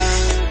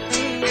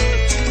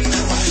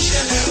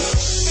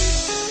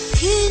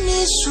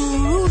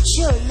sùúrù tí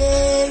ò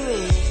lérè.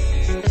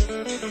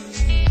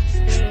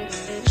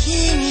 Kí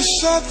ni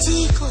iṣẹ́ tí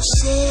kò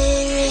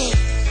ṣeré?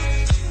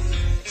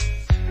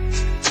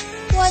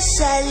 Wọ́n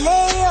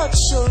ṣàlẹ́yọ̀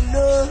tó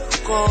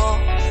lórúkọ.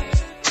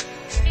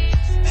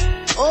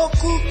 Ó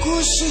kúkú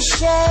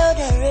ṣiṣẹ́ ó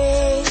dẹ̀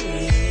rere.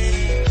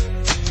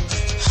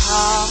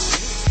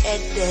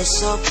 Ẹ̀dẹ̀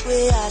sọ pé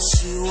a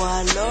ṣì wà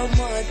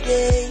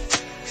lọ́mọdé.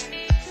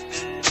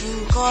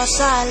 Nǹkan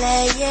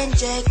sálẹ̀ yẹn ń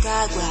jẹ́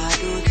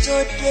kàgbàdo tó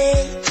dé.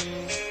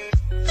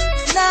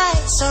 Láì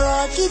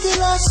sọ̀rọ̀ gidi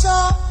ló sọ,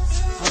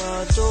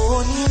 ọ̀rọ̀ tó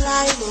ní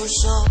láì ló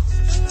sọ.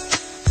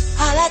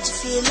 Aláti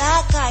fi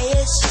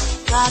lákàyèsí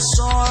ká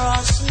sọ̀rọ̀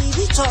sí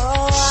ibi tọ̀rọ̀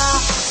wá.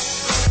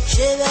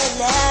 Ṣé bẹ́ẹ̀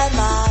lẹ́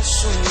máa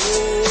sùn o?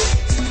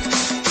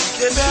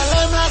 Ṣé bẹ́ẹ̀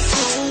lẹ́ máa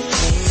sùn?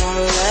 Èèyàn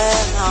lẹ́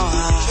máa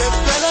wà. Ṣé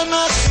bẹ́ẹ̀ lẹ́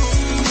máa sùn?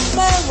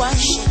 Mẹ́wàá ń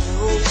ṣẹlẹ̀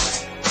o.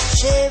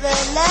 Ṣé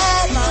bẹ́ẹ̀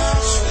lẹ́ máa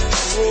sùn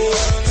o?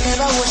 Ẹ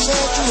bá wo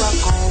ṣẹ́jú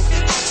ọkàn o.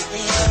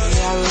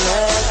 Èèyàn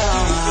lẹ́ máa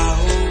wà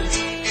o.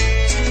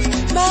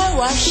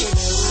 Mẹ́wàá ń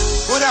ṣẹlẹ̀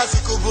o. Ó dà sí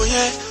kòbó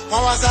yẹn,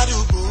 wọ́n wá sáré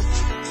ògbó,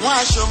 wọ́n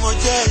aṣọ ọmọ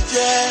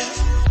jẹ́ẹ́jẹ́.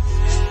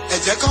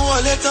 Ẹ̀jẹ̀ kan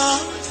wọlé tán,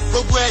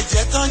 gbogbo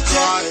ẹ̀jẹ̀ tán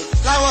jẹ́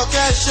láwọ̀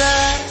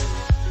kẹ́ṣẹ́.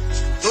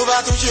 Tó bá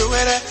tún ṣe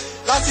wẹ́rẹ́,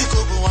 lásìkò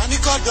bò wá ní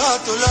kọ́dọ̀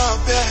tó lọ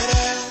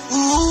bẹ̀rẹ̀.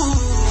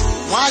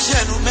 Wọ́n á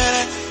ṣẹ̀nu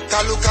mẹ́rẹ́,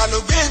 kàlùkàlù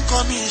gbé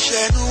nǹkan mi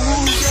ṣẹ̀nu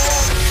wúyẹ́.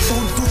 Ó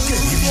ń dún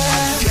kẹ̀yìn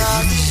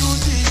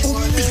ó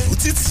ń bìlú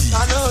títì.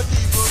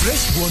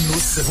 Fresh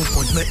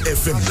 107.9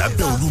 FM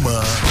lábẹ́ Olúmọ.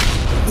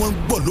 Wọ́n ń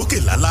gbọ́ lókè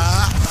lálá.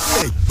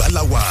 Ẹ̀gbá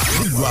la wà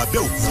nílùú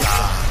Abẹ́òkúta.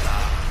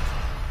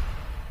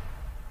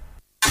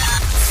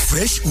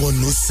 Fresh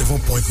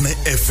 107.9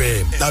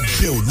 FM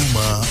lábẹ́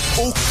Olúmọ.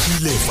 Ó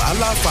kilẹ̀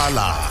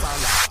fàlàfàlà.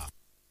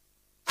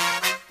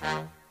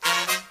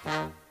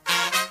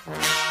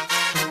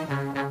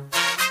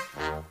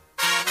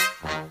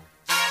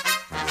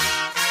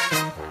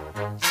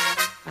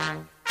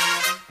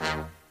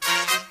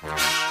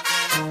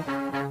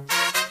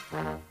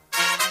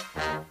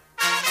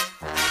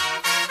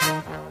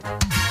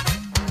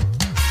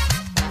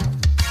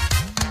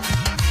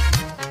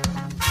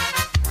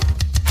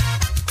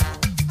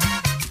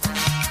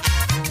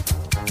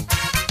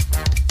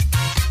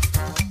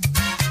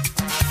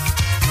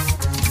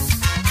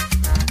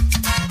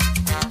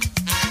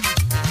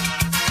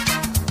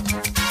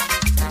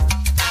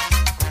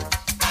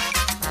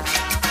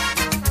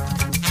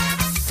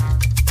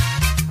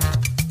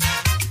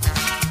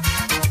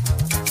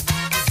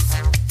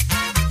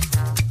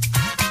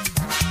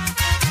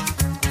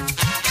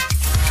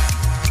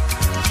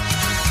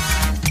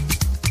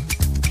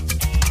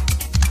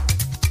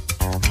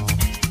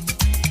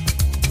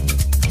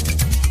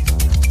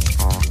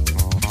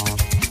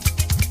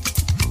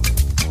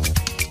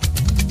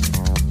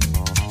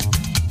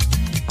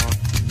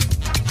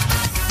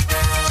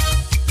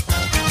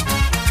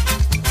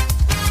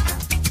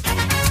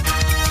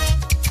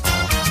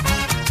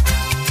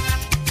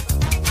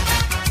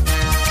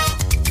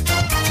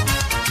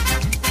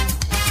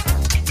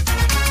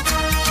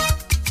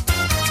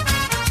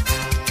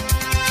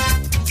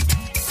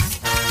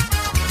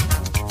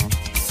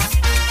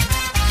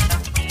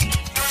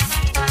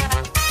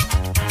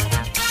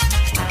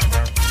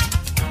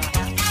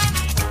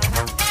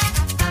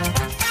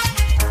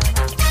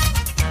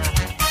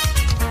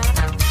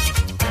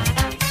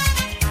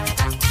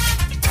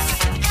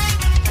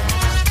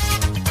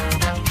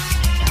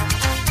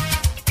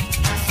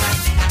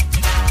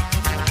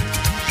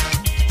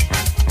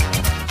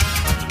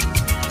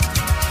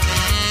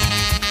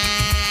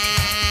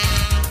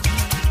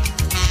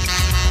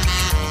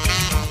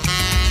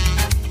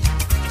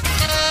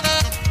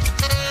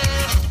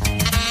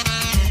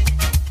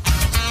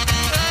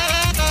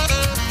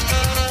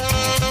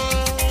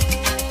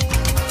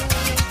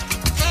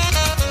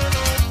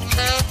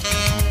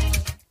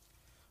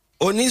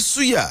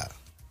 Onísúyà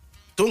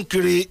tó ń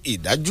kiri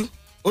ìdájú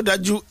ó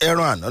dájú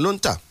ẹran àná ló ń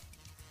tà.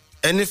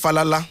 Ẹni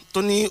falala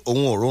tó ní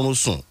òun ò rọrùn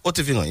sùn ó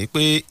ti fi hàn yí pé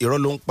irọ́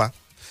ló ń pa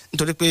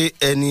nítorí pé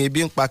ẹni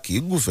ebi ń pa kì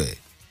í gùfẹ̀.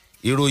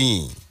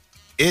 Ìròyìn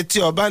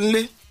etí ọba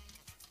ńlé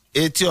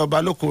etí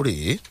ọba lóko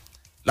rèé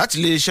láti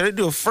lè ṣe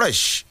rédíò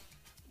Fresh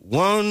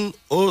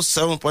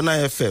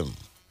 107.9 FM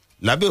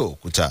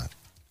lábẹ́òkúta.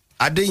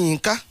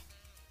 Adéyínká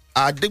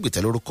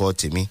Adégbìtẹ́ lórúkọ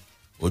tèmi,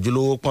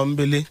 ojúlówó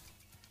pọ́nbélé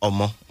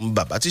ọmọ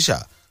bàbá tíṣà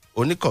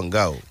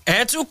oníkànga o.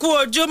 Ẹ tún kú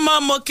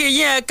ojúmọ́, mo kí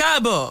yín ẹ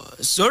káàbọ̀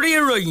sórí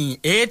ìròyìn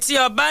etí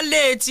ọba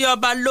lé etí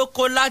ọba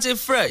lóko láti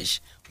Fresh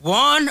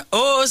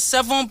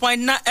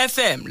 107.9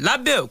 FM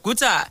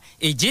lábẹ́òkúta.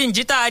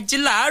 Ìjíǹjí tá a jí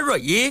láàárọ̀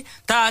yìí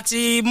tá a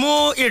ti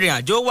mú ìrìn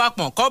àjò wa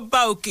pọ̀n kọ́ bá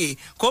òkè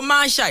kó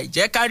má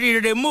ṣàìjẹ́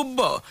káríire mú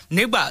bọ̀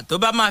nígbà tó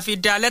bá máa fi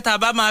da lẹ́tà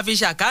bá máa fi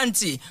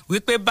ṣàkáǹtì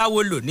wípé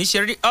báwo lò ní ṣe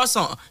rí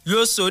ọ̀sán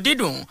yóò so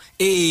dídùn.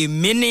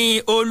 Èmi ní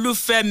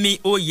Olúfẹ́mi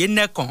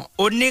Oyènẹ́kan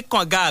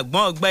oníkànga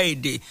àgbọ̀n ọgbà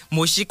èdè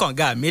mo ṣí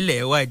kànga mi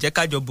lẹ̀ wá ẹ jẹ́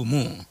kájọ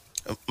bùnmù.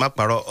 Má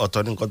parọ́,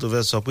 ọ̀tọ̀ ní nǹkan tó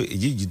fẹ́ sọ pé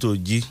ìjíǹjí tó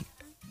jí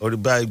orí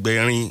bá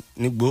ẹgbẹ̀rin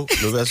nígbó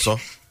ló fẹ́ sọ.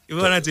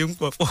 Ìwọ náà ti ń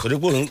pọ̀ pọ̀. Torí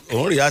pé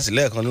òun rí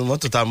àsìlẹ̀ kan ní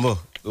mọ́tò tá a mọ̀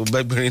ó bá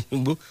ẹgbẹ̀rin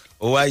nígbó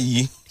ó wá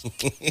yí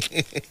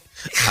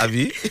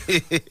àbí.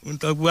 n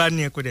tó gbọ́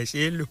ni kò dẹ̀ ṣe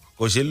é lò.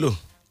 kò ṣe é lò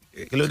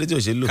kí ló dé tí ò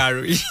ṣe é lò.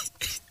 kàròyìn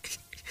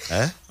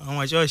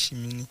àwọn ṣọ́ọ̀ṣì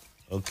mi ni.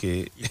 ok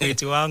ìpè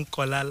tí wàá ń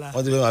kọ lálá.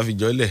 wọ́n ti fẹ́ máa fi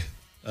jọ́lẹ̀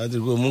wọ́n ti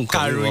kó mú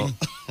nǹkan mi wọ́n. kàròyìn.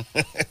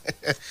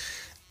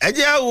 ẹ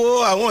jẹ́ á wo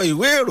àwọn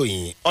ìwé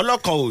ìròyìn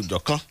ọlọ́kan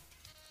òòjọ̀kan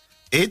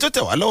èyí tó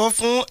tẹ̀ wá lọ́wọ́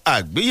fún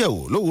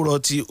àgbéyẹ̀wò lówùúrọ̀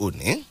ti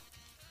òní.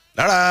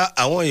 lára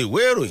àwọn ìwé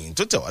ìròyìn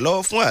tó tẹ̀ wá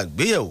lọ́wọ́ fún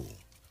àgbéyẹ̀wò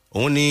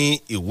òun ni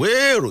ìwé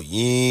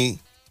ìròyìn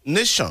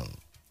Nation,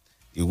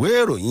 ìwé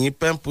ìròyìn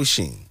pen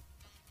pushing,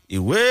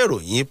 ìwé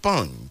ìròyìn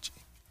Punch,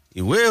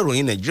 ìwé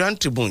ìròyìn Nigerian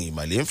Tribune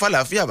ìmàlẹ́ ń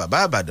fàlàfíà bàbá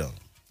àbàdàn,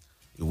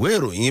 ìwé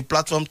ìròyìn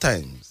Platform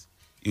Times,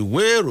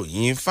 ìwé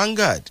ìròyìn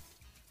Vanguard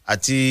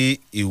àti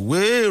ìwé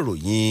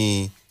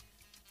ìròyìn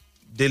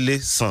Daily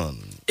Sun.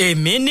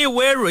 èmi ní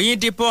ìwé ìròyìn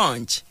The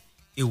Punch,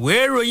 ìwé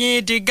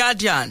ìròyìn The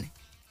Guardian,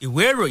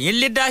 ìwé ìròyìn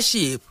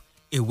Leadership,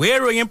 ìwé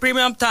ìròyìn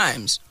Premium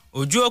Times,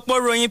 ojú òpó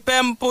ìròyìn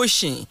pen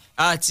pushing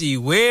àti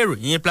ìwé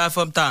ìròyìn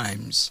Platform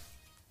Times.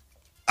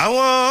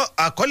 àwọn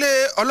àkọlé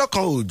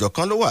ọlọ́kan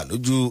òòjọ̀kan ló wà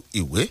lójú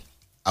ìwé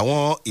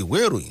àwọn ìwé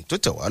ìròyìn tó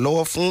tẹ̀ wá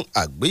lọ́wọ́ fún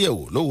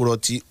àgbéyẹ̀wò lówùúrọ̀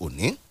ti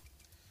òní.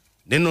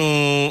 nínú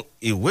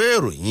ìwé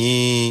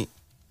ìròyìn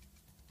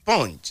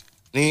Punch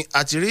ni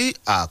a ti rí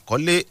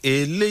àkọlé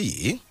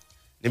eléyìí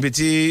níbi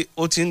tí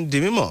ó ti ń di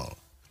mímọ̀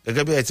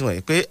gẹ́gẹ́ bí ẹ ti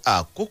mọ̀ pé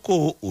àkókò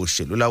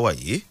òṣèlú láwa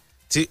yìí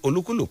tí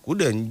olúkúlùkù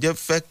dẹ̀ ń jẹ́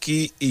fẹ́ kí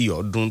iyọ̀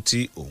dùn ti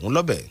òun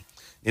lọ́bẹ̀.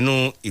 nínú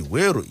ìwé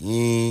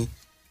ìròyìn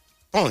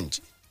Punch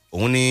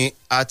òun ni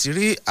a ti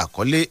rí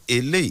àkọlé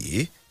eléyìí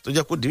tó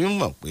jẹ́ kó di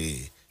mímọ̀ pé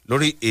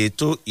lórí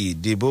ètò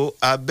ìdìbò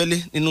abẹ́lé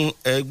nínú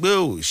ẹgbẹ́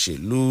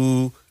òṣèlú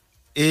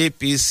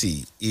APC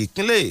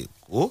ìpínlẹ̀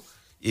Èkó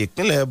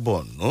ìpínlẹ̀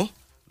Borno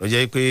ló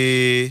jẹ́ pé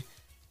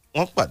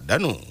wọ́n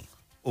pàdánù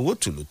owó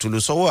tùlùtùlù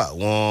sọ́wọ́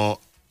àwọn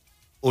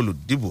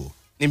olùdìbò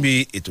níbi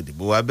ètò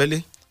ìdìbò abẹ́lé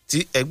tí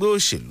ẹgbẹ́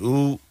òṣèlú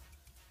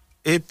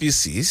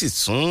APC sì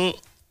tún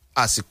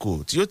àsìkò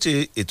tí ó ti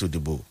ètò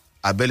ìdìbò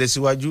abẹ́lé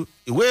síwájú.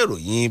 ìwé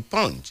ìròyìn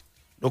Punch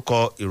ló kọ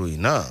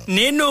ìròyìn náà.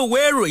 nínú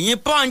ìwé ìròyìn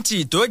Punch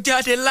tó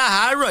jáde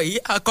láàárọ̀ yìí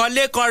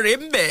àkọlé kan rèé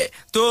ń bẹ̀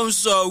tó ń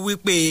sọ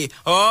wípé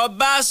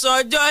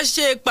Ọbásanjọ́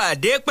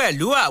ṣèpàdé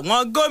pẹ̀lú àwọn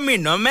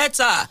gómìnà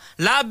mẹ́ta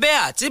lábẹ́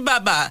àti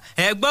bàbà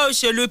ẹgbẹ́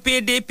òṣèlú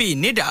PDP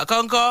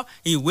nídàkọ́ńkọ́.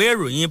 ìwé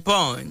ìròyìn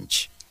Punch.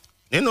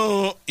 nínú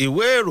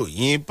ìwé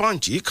ìròyìn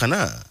Punch kan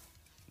náà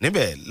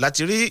níbẹ̀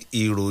láti rí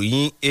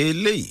ìròyìn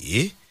eléyìí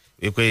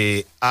wípé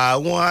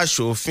àwọn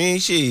aṣòfin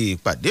ṣe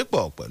ìpàdé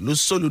pọ̀ pẹ̀lú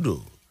Soludo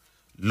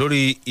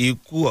lórí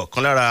ikú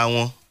ọ̀kan lára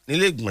wọn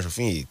nílé ìgbìmọ̀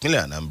aṣòfin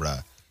ìpínlẹ̀ Anambra.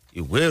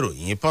 ìwé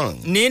ìròyìn Punch.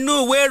 nínú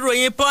ìwé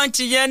ìròyìn Punch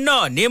yẹn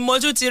náà ni mo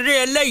tún ti rí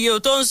eléyìí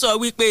tó ń sọ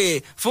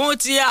wípé fún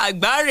ti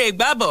àgbáre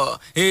gbàbọ̀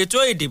ètò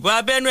ìdìbò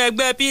abẹ́nú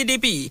ẹgbẹ́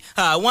PDP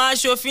àwọn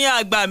aṣòfin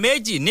àgbà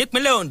méjì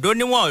nípínlẹ̀ Ondo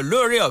ni wọ́n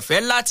lóore ọ̀fẹ́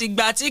láti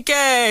gba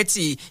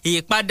tíkẹ́ẹ̀tì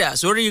ìpadà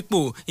sórí ipò.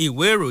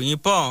 ìwé ìròyìn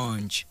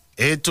Punch.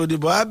 ètò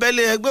ìdìbò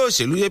abẹ́lé ẹgbẹ́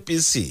òṣèlú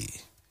APC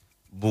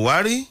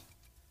Buhari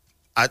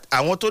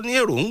àwọn tó ní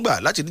èròǹgbà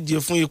láti díje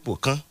fún ipò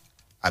kan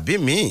àbí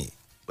míì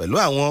pẹ̀lú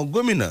àwọn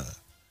gómìnà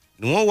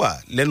ni wọ́n wà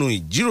lẹ́nu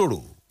ìjíròrò.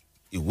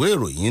 ìwé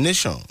ìròyìn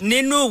Nation.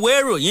 nínú ìwé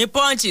ìròyìn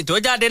Punch tó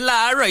jáde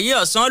láàárọ̀ yìí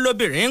ọ̀sán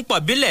lóbìnrin ń pọ̀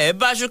bílẹ̀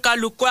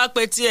báṣúkálukú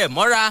àpètì ẹ̀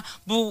mọ́ra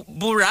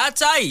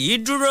burata yìí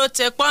dúró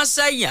tẹpọ́n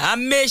sẹ́yìn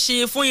àmẹ́sì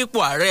fún ipò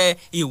ààrẹ.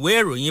 ìwé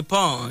ìròyìn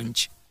Punch.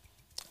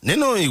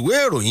 nínú ìwé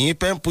ìròyìn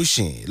pen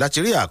pushing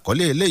láti rí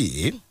àkọlé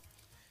eléyìí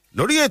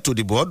lórí ètò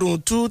ìdìbò ọdún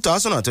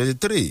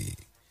 2023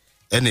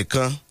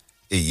 ẹnìkan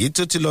èyí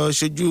tó ti lọ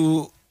ṣojú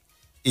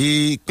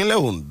ìpínlẹ̀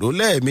Ondo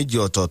lẹ́ẹ̀mejì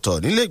ọ̀tọ̀ọ̀tọ̀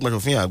nílé ìgbìmọ̀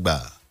aṣòfin àgbà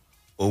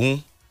òun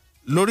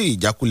lórí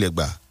ìjákulẹ̀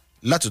gbà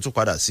láti tún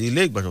padà sí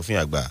ilé ìgbìmọ̀ aṣòfin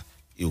àgbà.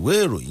 ìwé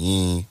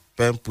ìròyìn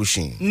pen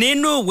pushing.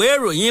 nínú ìwé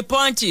ìròyìn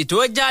Punch tó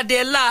jáde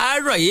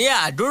láàárọ̀ yìí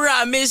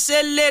àdúrà mi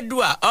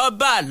sẹ́lẹ̀dùà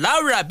ọba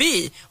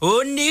Láùrábì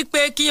ó ní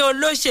pé kí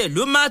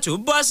olóṣèlú má tún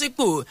bọ́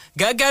sípò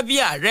gẹ́gẹ́ bí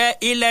ààrẹ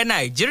ilẹ̀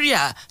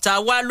Nàìjíríà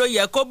tàwa ló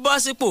yẹ kó bọ́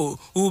sípò.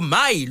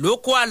 Umahi ló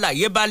kó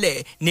àlàyé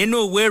balẹ̀ nínú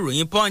ìwé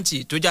ìròyìn Punch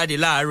tó jáde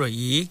láàárọ̀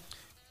yìí.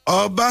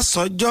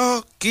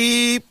 Ọbásanjọ́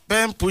kí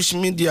pen push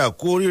media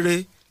kú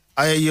oríire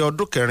ayẹyẹ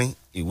ọdún kẹrin.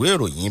 ìwé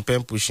ìròyìn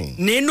pen pushing.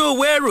 nínú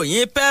ìwé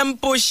ìròyìn pen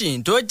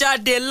pushing tó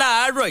jáde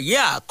láàárọ̀ yìí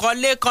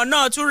àkọlé kan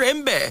náà tún rèé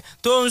ń bẹ̀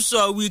tó ń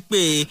sọ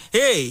wípé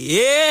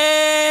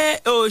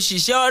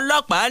òṣìṣẹ́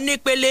ọlọ́pàá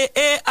nípele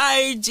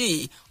AIG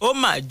ó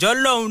mà jọ́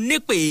lọ́hùn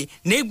nípè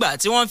nígbà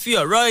tí wọ́n fi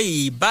ọ̀rọ̀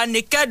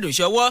ìbánikẹ́dùn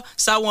ṣọwọ́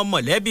sáwọn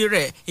mọ̀lẹ́bí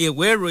rẹ̀.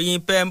 ìwé ìròyìn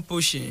pen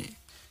pushing.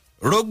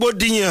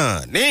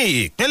 rògbòdìyàn ní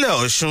ìpínlẹ̀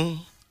Ọ̀ṣun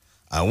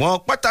àwọn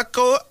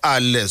pátákó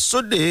àlẹ̀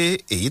sóde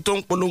èyí tó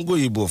ń polongo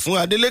ìbò fún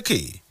Adeleke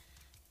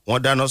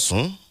wọ́n dáná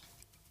sun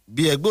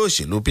bí ẹgbẹ́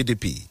òṣèlú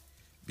PDP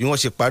bí wọ́n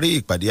ṣe parí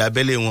ìpàdé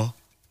abẹ́lé wọn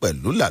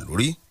pẹ̀lú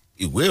làlórí.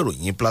 ìwé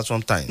ìròyìn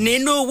Platform Times.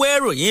 nínú ìwé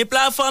ìròyìn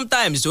Platform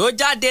Times ó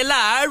jáde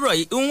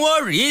láàárọ̀ n ó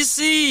rí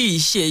sí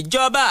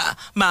ìṣèjọba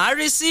màá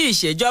rí sí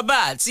ìṣèjọba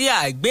àti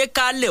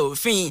àgbékalẹ̀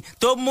òfin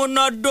tó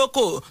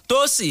múnádóko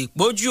tó sì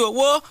pójú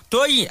owó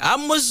Tóyìn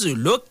Àmọ̀sù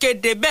ló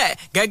kéde bẹ́ẹ̀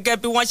gẹ́gẹ́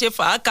bí wọ́n ṣe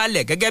fà á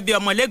kalẹ̀ gẹ́gẹ́ bí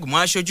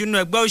ọmọlẹ́gbìmọ̀ aṣojú inú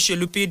ẹgbẹ́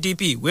òṣèlú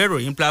PDP ìwé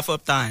ìròyìn Platform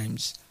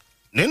Times.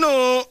 nínú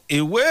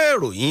ìwé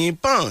ìròyìn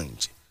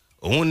Punch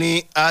òun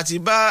ni a ti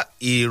bá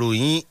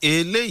ìròyìn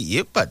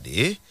eléyìí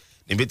pàdé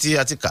níbi tí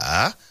a ti kà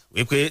á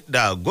wípé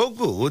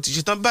Dàgógò ti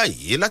ṣetán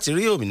báyìí láti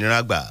rí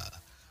òmìnira gbà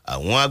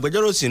àwọn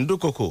agbẹjọ́rò sì ń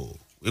dúnkokò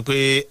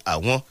wípé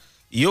àwọn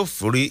yóò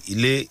forí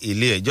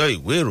ilé ẹjọ́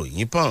ìwé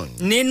ìròyìn Punch.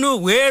 nínú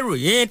ìwé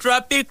ìròyìn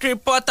Traffic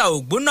Reporter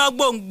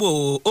ògbónágbòǹgbò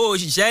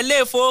òṣìṣẹ́ ilé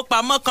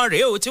ìfowópamọ́ kan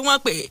rèé o tí wọ́n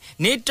pè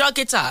ní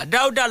dókítà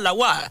Dáúdà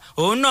Lawal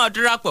òun náà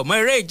darapọ̀ mọ́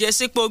eré ìje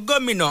sípò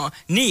gómìnà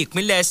ní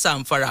ìpínlẹ̀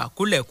Zamfara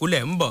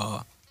kúlẹ̀kúlẹ̀ ń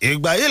bọ̀.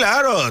 ìgbà yìí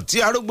làárọ̀ tí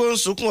arúgbó ń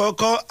sunkún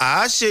ọkọ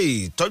àá ṣe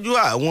ìtọ́jú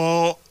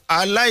àwọn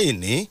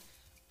aláìní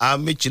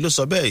Amechi ló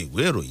sọ bẹ́ẹ̀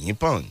ìwé ìròyìn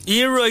Punch.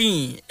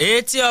 ìròyìn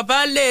etí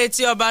ọba lé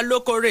etí ọba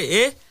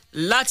lókòrè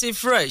láti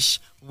Fresh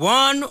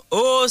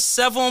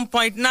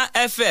 107.9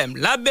 FM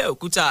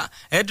lábẹ́òkúta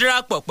ẹ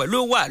darapọ̀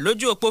pẹ̀lú wa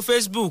lójú òpó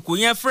Facebook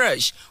yẹn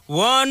Fresh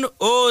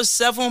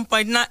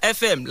 107.9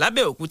 FM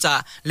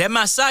lábẹ́òkúta lẹ́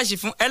máa ṣáàṣì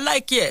fún ẹ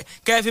láìkí ẹ̀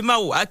kẹ́ ẹ fi máa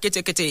wà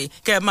kétékété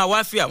kẹ́ ẹ máa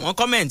wá fi àwọn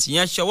kọ́mẹ̀ntì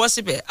yẹn ṣọwọ́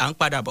síbẹ̀ à ń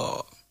padà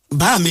bọ̀.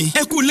 bá mi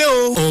ẹ kú lé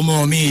o.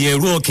 ọmọ mi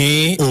ìyẹ̀rú òkè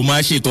ò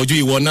máa ṣètọ́jú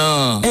ìwọ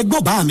náà. ẹ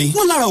gbọ́ bá mi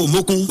wọ́n lára ò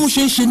mókun. ó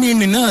ṣe ń ṣe ní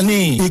ìrìn náà ni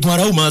igun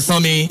ara ò máa san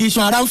mi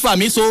iṣan ara ń fà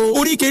mí so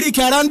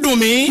oríkèéríkèé ara ń dùn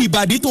mí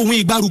ìbàdí tòun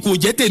ìgbàrúkọ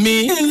jẹ́ tèmi.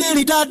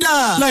 ẹlẹ́rìí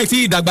dáadáa. láì tí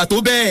ìdàgbà tó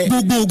bẹ́ẹ̀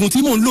gbogbo oògùn tí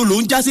mò ń lò ló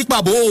ń já sí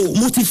pàbó.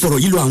 mo ti fọ̀rọ̀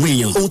yìí lọ àwọn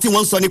èèyàn ohun tí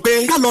wọ́n ń sọ ni pé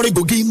kálọ̀rì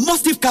gbòógì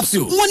mustif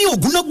capsule wọ́n ní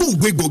oògùn náà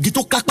gbòǹgbò egbòogi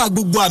tó kápá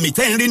gbogbo àmì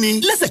tẹ́ ń rí ni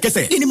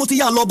lẹ́sẹ̀kẹsẹ̀ ni mo ti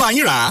yá lọ bá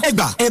yín rà á. ẹ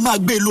gbà ẹ máa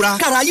gbé e lura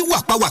kára yín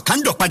wà pa wà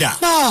kándọ̀ padà.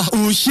 ò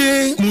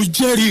ṣe mo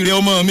jẹ́rìí rẹ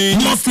ọmọ mi.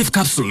 mustif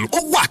capsule ó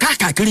wà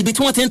káàkiri ibi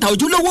tí wọ́n ti ń ta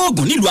ojúlówó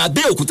oògùn nílùú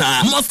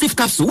Abẹ́òkúta. mustif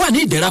capsule wà ní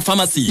ìdẹ̀ra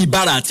pharmacy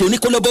ìbàrà àti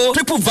oníkólóbó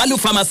triple value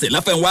pharmacy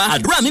láfẹ́nwá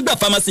àdúrà mígbà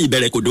pharmacy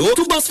ìbẹ̀rẹ̀kòdó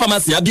tubos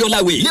pharmacy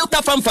abiolawe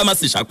leota farm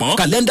pharmacy ṣàpọ̀n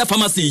calendar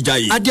pharmacy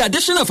ìjàyè adi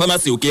additional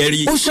pharmacy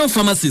òkèèrè ocean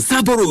pharmacy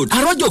sabo road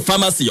arọ́jò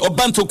pharmacy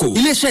ọbántoko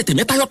iléeṣẹ́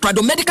tèmítáyọ̀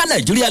trado medical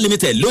nigeria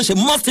limited ló ń ṣe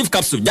mustif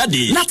capsule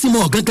jáde. láti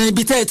mọ gangan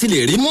ibi tẹ́ ẹ ti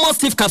lè rí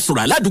mustif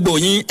capsule aládùúgbò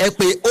yín ẹ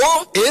pè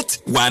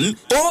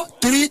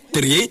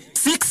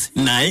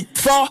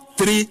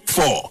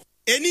 08103369434.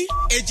 ení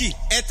èjì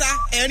ẹ̀ta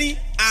ẹ̀rin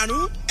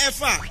àrún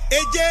ẹ̀fà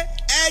èje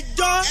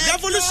ẹ̀jọ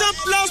revolution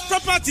plus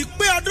property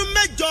pé ọdún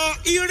mẹ́jọ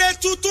ire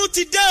tuntun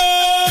ti dé o.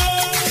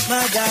 má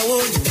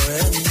dáwọ́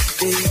ìrẹ́ mi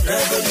pé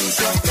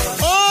revolution plus.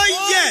 oh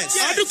yes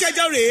ọdún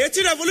kẹjọ rèé tí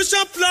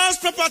revolution plus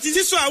property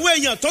sísọ àwọn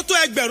èèyàn tó tó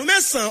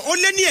 9,000 ó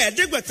lé ní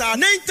ẹ̀ẹ́dẹ́gbẹ̀ta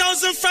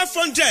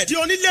 9,500 di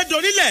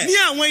onílẹ̀ ní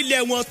àwọn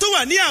ilẹ̀ wọn tó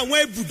wà ní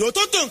àwọn ibùdó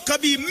tó tó nǹkan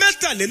bíi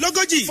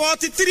mẹ́tàlélógójì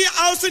 43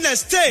 housing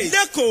estate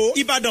lẹ́kọ̀ọ́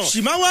ìbàdàn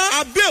ṣìmáwá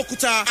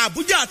abẹ́òkúta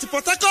àbújá àti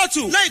port harcourt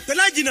láìpẹ́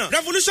lájìnà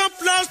revolution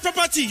plus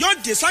property yóò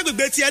dé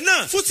ságbègbè tiẹ̀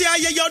náà fún ti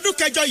ayẹyẹ ọdún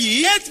kẹjọ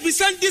yìí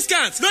 8%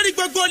 discount lórí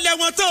gbogbo ilẹ̀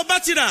wọn tó o bá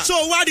ti rà so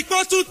wá rí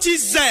pọ́tù ti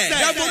zẹ̀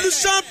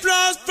revolution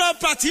plus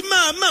property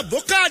máa mọ̀ bó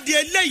káàdì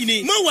eléyìí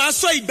ni mo wàá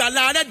sọ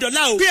ìgbàlá rẹ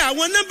dọ́là o pé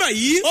àwọn nọ́mbà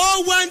yìí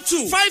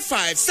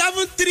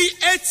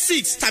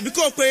 012557386 tàbí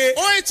kó o pe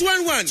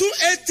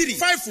 0811283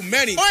 5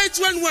 mẹ́rin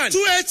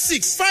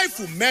 0811286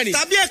 5 mẹ́rin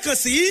tàbí ẹ kàn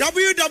sí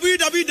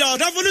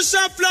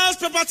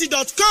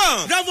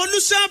www.revolutionplusproperty.com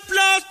revolution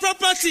plus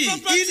property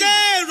ilé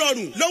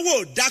ìrọ̀rùn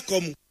lówó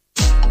dákọ̀mù.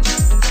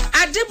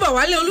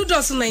 Adébọ̀wálé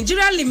Olúdọ̀sùn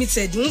Nigeria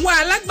Limited ń wá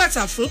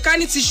alágbàtà fún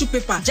Kani tissue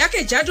paper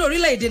jákèjádò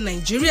orílẹ̀-èdè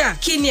Nàìjíríà.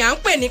 Kí ni à ń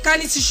pè ní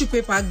Kani tissue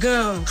paper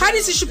gan-an?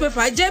 Kani tissue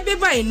paper jẹ́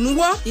bébà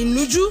ìnuwọ́,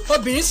 ìnujú,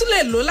 obìnrin tún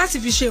lè lò láti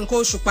fi ṣe nǹkan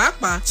oṣù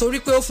pàápàá torí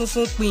pé ó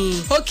funfun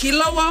pin. Ó kì í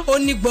lọ́wọ́, ó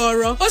ní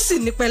gbọ́ọ̀rọ̀, ó sì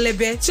ní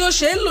pẹlẹbẹ tí ó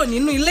ṣe é lò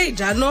nínú ilé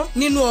ìdáná,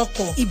 nínú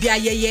ọkọ̀, ibi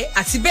ayẹyẹ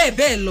àti bẹ́ẹ̀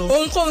bẹ́ẹ̀ lọ.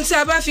 Ohunkóhun tí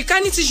a bá fi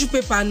Kani tissue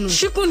paper nù,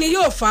 ṣíkún ni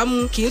yóò fà á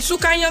mu, kì í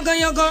túká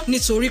yángányángán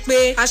nítorí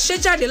pé a ṣe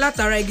jáde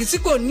látara igi tí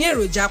kò ní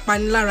èròjà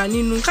apanilára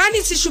nínú.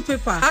 Kani tissue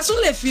paper a tún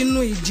lè fi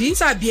nu ìdí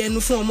tàbí ẹnu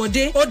fún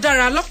ọmọdé. Ó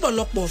dára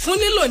lọ́pọ̀lọpọ̀ fún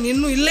lílò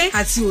nínú ilé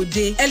àti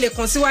òde. Ẹ lè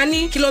kàn sí wa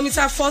ní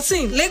kìlómítà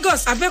 14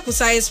 Lagos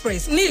Abẹ́òkúta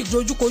express ní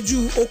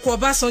ìdojúkojú oko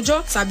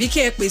Ọbásanjọ́ tàbí kí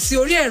ẹ pè sí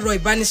orí ẹ̀rọ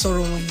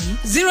ìbánisọ̀rọ̀ wọ̀nyí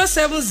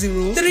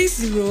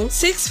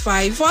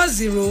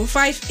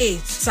 07030654058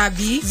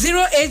 tàbí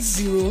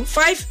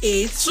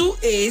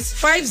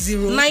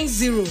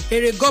 08058285090.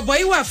 Èrè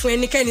gọbọi wà fún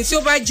ẹnikẹ́ni tí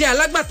ó bá jẹ́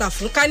alágbàtà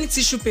fún Kani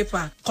tissue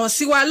paper. Kàn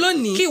sí wa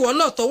lónìí kí ìwọ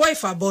náà tọwọ́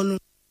ìfàbọnu.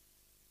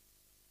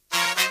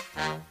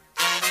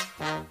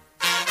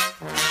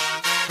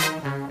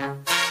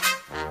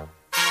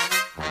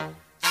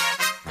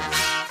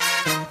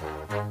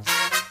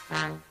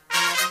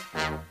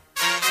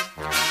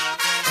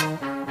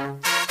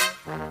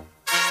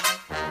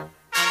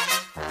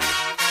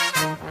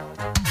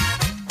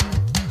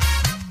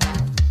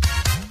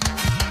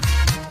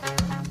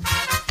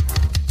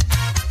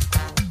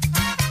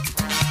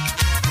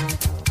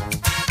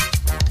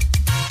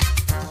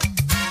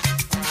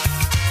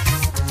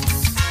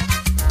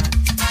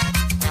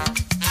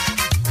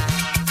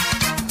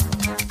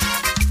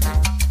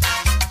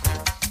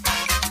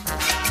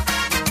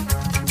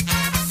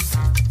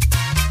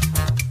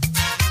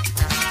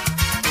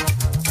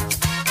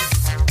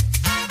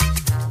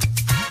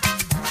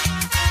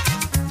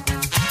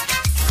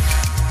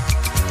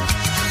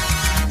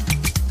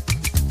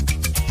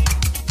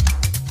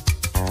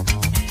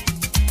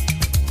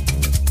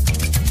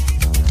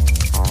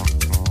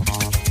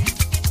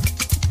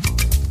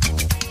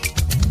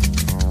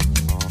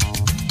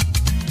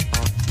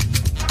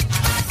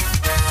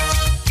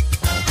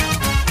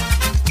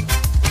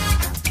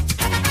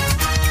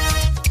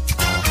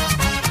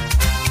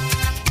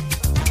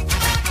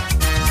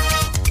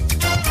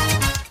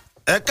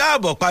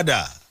 káàbọ̀ padà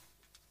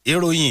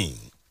ìròyìn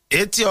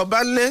etí ọba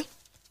ńlé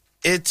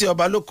etí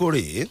ọba lóko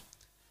rèé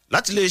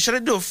láti lè ṣe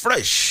rédíò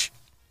fresh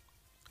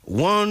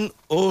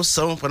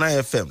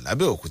 107.9 FM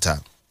lábẹ́òkúta.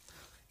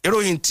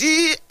 ìròyìn tí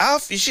a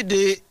fi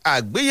ṣíde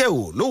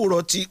àgbéyẹ̀wò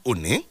lówùrọ̀ ti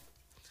òní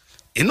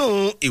inú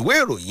ìwé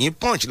ìròyìn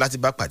punch láti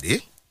bá pàdé,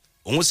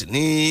 òun sì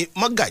ní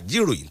mọ́gàjí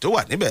ìròyìn tó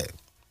wà níbẹ̀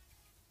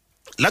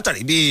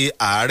látàrí bí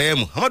ààrẹ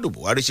Muhammadu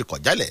Buhari ṣe kọ̀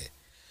jálẹ̀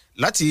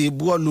láti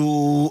buwọ́lu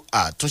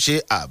àtúnṣe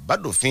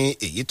àbádòfin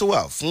èyí tó wà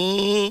fún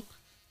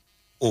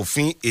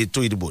òfin ètò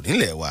ìdìbò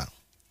nílẹ̀ wa,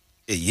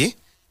 èyí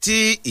tí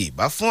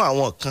ìbá fún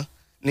àwọn kan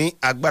ní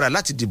agbára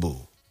láti dìbò,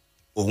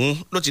 òun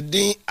ló ti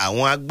dín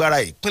àwọn agbára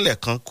ìpínlẹ̀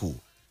kan kù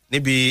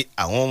níbi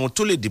àwọn ohun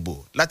tó lè dìbò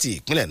láti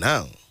ìpínlẹ̀ náà.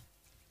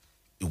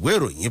 ìwé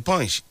ìròyìn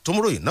punch tó mú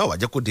ròyìn náà wá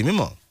jẹ́ kó di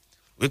mímọ̀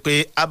wípé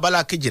abala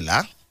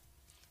 12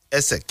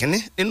 ẹsẹ̀ kínní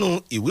nínú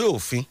ìwé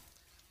òfin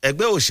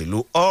ẹgbẹ́ òṣèlú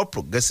All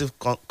Progressives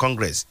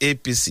Congress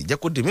APC jẹ́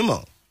kó di mímọ̀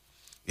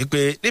wípé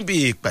níbi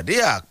ìpàdé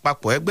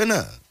àpapọ̀ ẹgbẹ́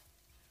náà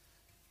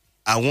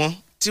àwọn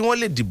tí wọ́n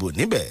lè dìbò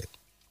níbẹ̀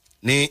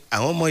ni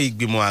àwọn ọmọ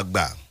ìgbìmọ̀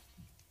àgbà,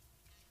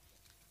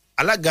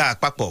 alága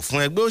àpapọ̀ fún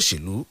ẹgbẹ́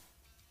òṣèlú,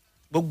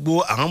 gbogbo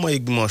àwọn ọmọ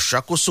ìgbìmọ̀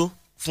ṣàkóso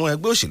fún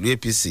ẹgbẹ́ òṣèlú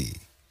APC,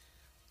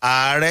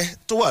 ààrẹ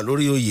tó wà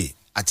lórí oyè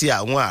àti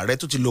àwọn ààrẹ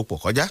tó ti lò pọ̀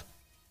kọjá,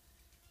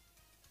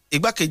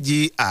 igbákejì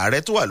ààrẹ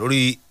tó wà lórí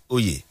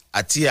oyè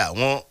àti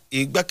àwọn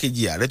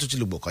igbákejì ààrẹ tó ti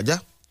lò pọ̀ kọjá,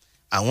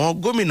 àwọn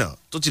gómìnà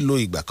tó ti lò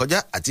ìgbà kọjá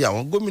àti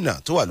àwọn gómìnà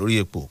tó wà lórí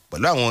ipò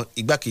pẹ̀lú àwọn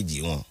igbákejì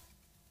wọn,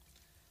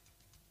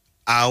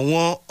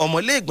 àwọn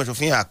ọmọlé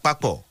ìgbìmọ̀ṣòfin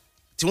àpapọ̀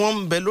tí wọ́n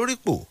ń bẹ lórí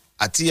ipò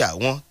àti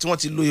àwọn tí wọ́n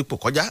ti lò ipò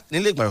kọjá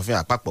nílé ìgbìmọ̀ṣòfin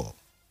àpapọ̀,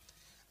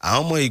 àwọn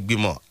ọmọ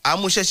ìgbìmọ̀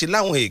amúṣẹ́ṣe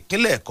láwọn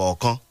ìpínlẹ̀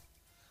kọ̀ọ̀kan,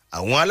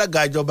 àwọn alága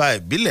ìjọba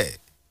ìbílẹ̀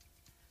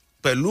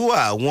pẹ̀lú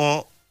àwọn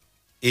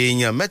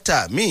èèyàn mẹ́ta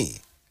míì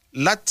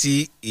láti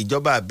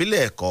ìjọba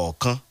ìbílẹ̀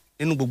kọ̀ọ̀kan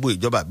nínú gbogbo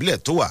ìjọba ìbílẹ̀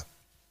tó wà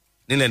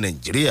nílẹ̀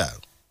Nàìjíríà.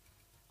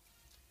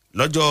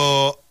 lọ́jọ́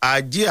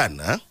ajé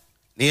àná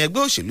ní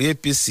ẹgbẹ́ òṣèlú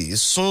APC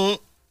sún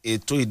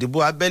ètò ìdìbò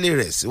abẹ́lé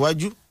rẹ̀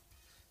síwájú,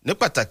 ní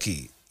pàtàkì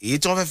èyí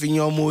tí wọ́n fẹ́ fi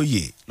yan ọmọ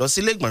oyè lọ sí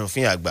ilé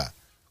ìgbìmọ̀ àgbà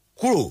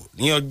kúrò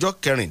ní ọjọ́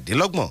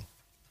 26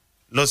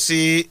 lọ sí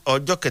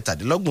ọjọ́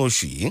 27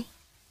 oṣù yìí.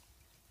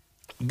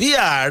 bí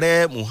ààrẹ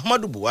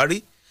Muhammadu Buhari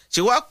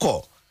ṣe wá kọ̀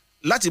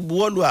láti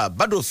buwọ́lu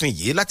àbádòfin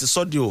yìí láti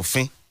sọ di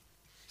òfin,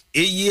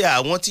 iye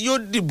àwọn tí yóò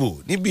dìbò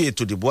níbi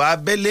ètò ìdìbò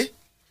abẹ́lé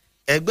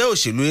ẹgbẹ́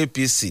òṣèlú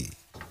APC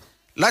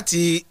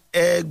láti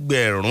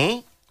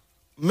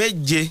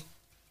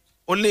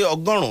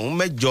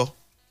 7,198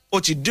 ó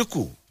ti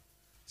dínkù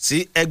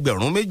sí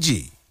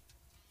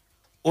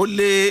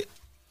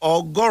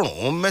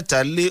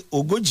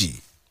 2,143.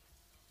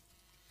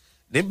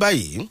 ní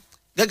báyìí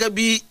gẹ́gẹ́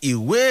bí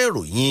ìwé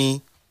ìròyìn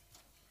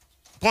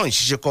punch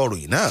ṣe kọ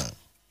ròyìn náà,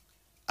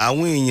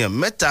 àwọn èèyàn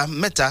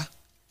mẹ́ta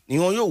ni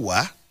wọn yóò wá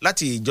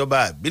láti ìjọba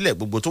ìbílẹ̀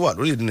gbogbo tó wà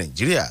lórílẹ̀-èdè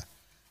Nàìjíríà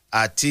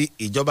àti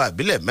ìjọba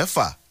ìbílẹ̀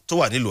 6 tó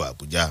wà nílùú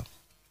Àbújá.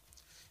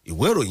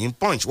 ìwé ìròyìn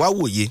punch wá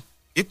wòye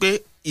wípé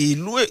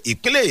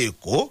ìpínlẹ̀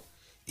Èkó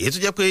èyí tó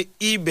jẹ́ pé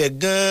ibẹ̀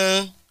gan-an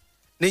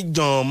ní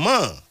jọ̀ọ́mọ́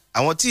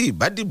àwọn tí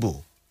ìbá dìbò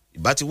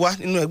ìbá ti wá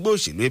nínú ẹgbẹ́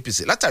òṣèlú APC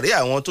látàrí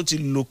àwọn tó ti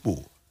lòpò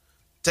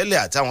tẹ́lẹ̀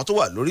àti àwọn tó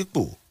wà lórí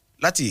ipò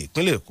láti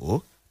ìpínlẹ̀ Èkó.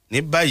 ní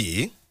báyìí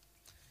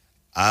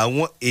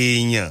àwọn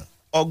èèyàn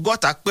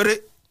 60 péré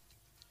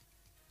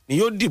ni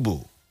yóò dìbò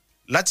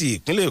láti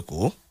ìpínlẹ̀ Èkó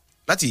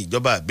láti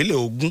ìjọba ìbílẹ̀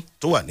 20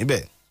 tó wà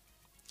níbẹ̀.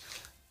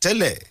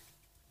 tẹ́lẹ̀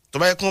tó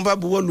bá yẹ kí wọ́n bá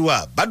buwọ́lu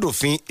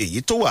àbádòfin èyí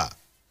tó wà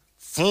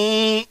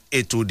fún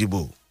ètò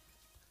ìdìbò,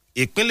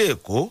 ìpínlẹ̀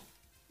Èkó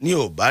ni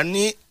ò bá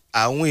ní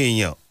àwọn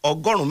èèyàn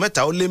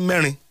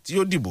 104 tí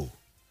yóò dìbò,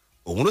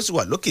 òun ló sì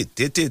wà lókè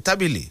téńté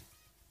tábìlì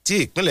tí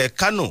ìpínlẹ̀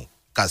Kano,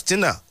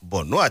 Katsina,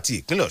 Borno àti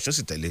ìpínlẹ̀ Ọ̀ṣun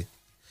sì tẹ̀lé.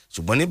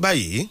 ṣùgbọ́n ní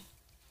báyìí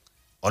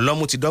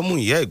ọlọ́mú ti dánmú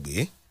ìyá ẹ̀gbẹ́,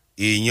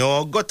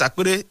 èèyàn 60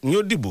 péré ni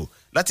yóò dìbò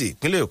láti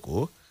ìpínlẹ̀ Èkó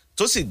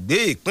tó sì gbé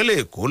ìpínlẹ̀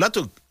Èkó láti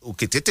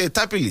òkè téńté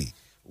tábìlì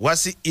wá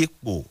sí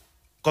ipò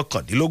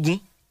 19.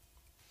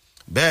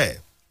 bẹ́ẹ̀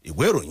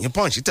ìwé ìròyìn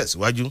punch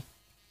tẹ̀síwájú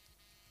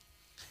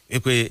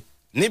wípé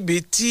níbi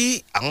tí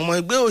àwọn ọmọ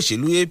ẹgbẹ́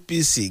òṣèlú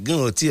APC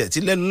gan-an tiẹ̀ ti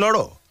lẹ́nu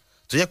lọ́rọ̀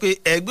tó jẹ́ pé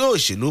ẹgbẹ́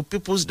òṣèlú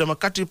People's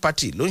Democratic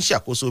Party ló ń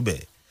ṣàkóso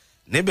bẹ̀,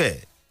 níbẹ̀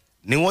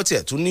ni wọ́n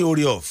tiẹ̀ tún ní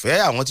oore ọ̀fẹ́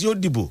àwọn tí yóò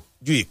dìbò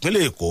ju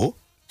ìpínlẹ̀ Èkó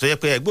tó jẹ́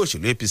pé ẹgbẹ́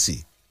òṣèlú APC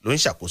ló ń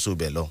ṣàkóso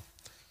bẹ̀ lọ.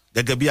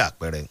 gẹ́gẹ́ bí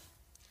àpẹẹrẹ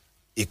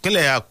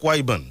ìpínlẹ̀ Akwa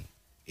Ibom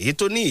èyí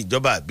tó ní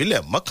ìjọba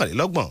ìbílẹ̀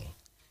 29,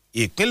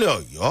 ìpínlẹ̀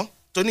Ọ̀yọ́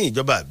tó ní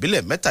ìjọba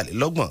ìbílẹ̀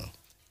 23,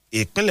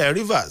 ìpínlẹ̀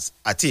Rivers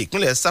àti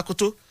ìpínlẹ̀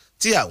Sokoto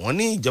tí àwọn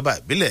ní ìjọba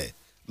ìbílẹ̀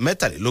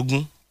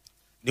 23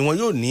 ni wọn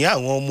yóò ní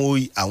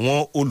àwọn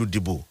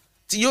olùdìbò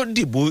tí yóò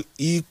dìbò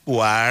ipò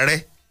ààrẹ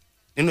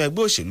nínú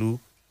ẹgbẹ́ òṣèlú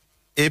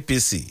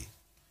APC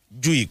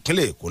ju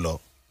ìpínlẹ̀ Èkó lọ.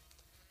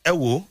 ẹ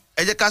wo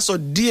ẹ jẹ́ ká sọ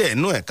díẹ̀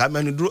nú ẹ̀ ká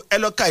mẹ́nu dúró, ẹ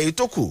lọ ka èyí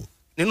tó kù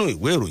nínú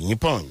ìwé ìròyìn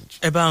punch.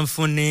 ẹ bá ń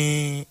fún ní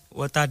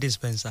water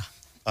dispenser.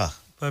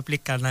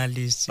 public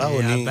analyst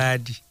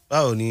Abadi.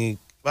 báwo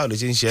ló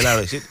ṣe ń ṣe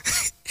láàárọ̀ ṣe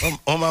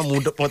wọ́n máa mú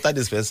water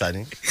dispenser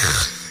ni.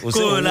 kó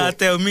o la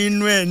tẹ omi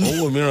inú ẹ̀ ní.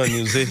 owó mìíràn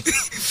ni o ṣe.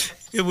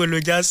 ibo ló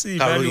já sí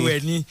ìbálùwẹ̀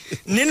ni.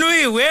 nínú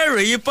ìwé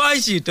ìròyìn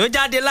Punch tó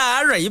jáde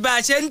láàárọ̀ yìí bá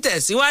a ṣe ń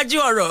tẹ̀síwájú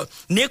ọ̀rọ̀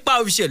nípa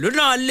òṣèlú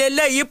náà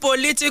lélẹ́yìí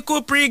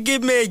political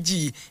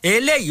pilgrimage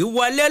eléyìí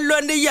wọlé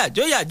lóní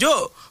yàjóyàjó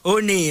ó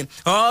ní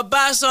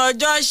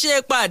Ọbásanjọ́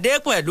ṣèpàdé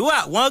pẹ̀lú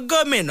àwọn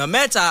gómìnà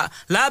mẹ́ta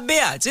lábẹ́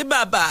àti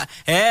bàbá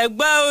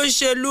ẹgbẹ́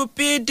òṣèlú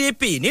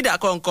PDP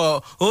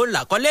nídàkọ̀ǹkọ̀ ó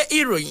làkọ́lé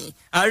ìròyìn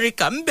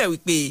àríkà ń bẹ̀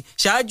wípé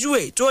ṣáájú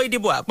ètò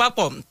ìdìbò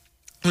àpapọ̀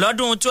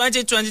lọ́dún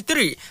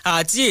 2023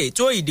 àti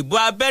ètò ìdìbò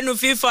abẹ́nú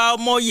fífa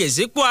ọmọ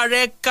yèsípò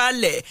ààrẹ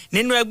kalẹ̀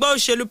nínú ẹgbẹ́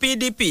òṣèlú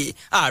PDP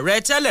ààrẹ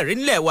tẹ́lẹ̀ rí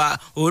nílẹ̀ wa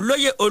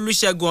olóyè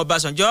Olúṣẹ́gun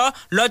Ọbásanjọ́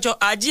lọ́jọ́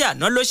ajé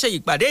àná ló ṣe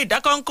ìpàdé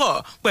ìdákọ́ńkọ́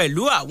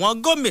pẹ̀lú àwọn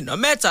gómìnà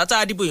mẹ́ta tá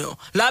a dìbò yàn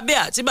lábẹ́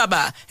àti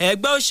bàbá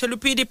ẹgbẹ́ òṣèlú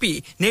PDP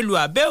nílùú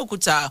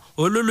Abẹ́òkúta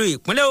olúlu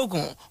ìpínlẹ̀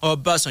Ògùn.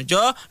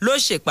 Ọbásanjọ́ ló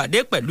ṣèpàdé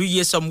pẹ̀lú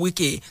Nyesom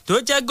Wike tó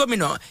jẹ́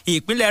gómìnà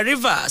ìpínlẹ̀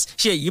Rivers,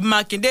 Ṣèyí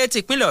Mákindé ti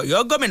ìpínlẹ̀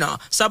Ọ̀yọ́, gómìnà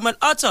Samuel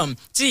Ortom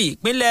ti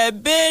ìpínlẹ̀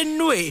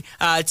Benue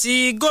àti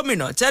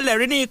gómìnà tẹ́lẹ̀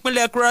rí ní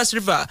ìpínlẹ̀ Cross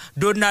River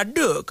Donald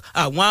Duke.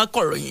 Àwọn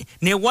akọ̀ròyìn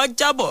ni wọ́n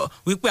jábọ̀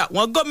wípé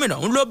àwọn gómìnà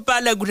ń ló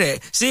balẹ̀gùn rẹ̀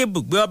sí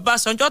ibùgbé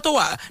Ọbásanjọ́ tó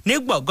wà ní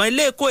gbọ̀ngàn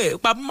ilé ẹ̀kọ́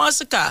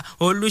ìpamọ́síkà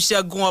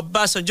Olúṣẹ́gun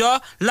Ọbásanjọ́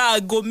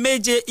láago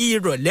 7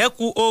 ìrọ̀lẹ́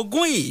kù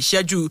 20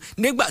 ìṣẹ́jú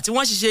nígbà tí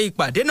wọ́n ṣiṣẹ́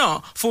ìpàdé náà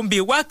fún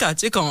bíi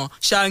wákàtí kan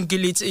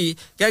ṣáńgìlìtì.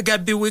 Gẹ́gẹ́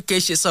bí Wike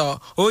ṣe sọ,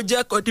 ó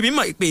jẹ́ kó di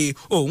mímọ̀ pé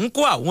òun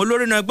kó àwọn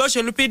olórí náà ẹgbẹ́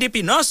òṣèlú PDP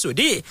náà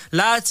sòdí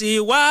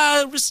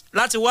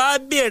láti wá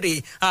béèrè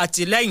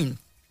àtìlẹ́yìn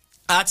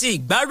àti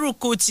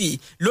ìgbárùkùtì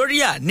lórí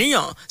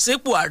àníyàn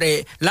sípò ààrẹ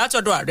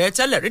látọ̀dọ̀ ààrẹ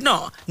tẹ́lẹ̀ rí náà.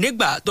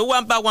 Nígbà tó wá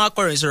ń bá wọn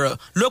akọ̀ròyìn sọ̀rọ̀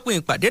lópin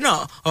ìpàdé náà,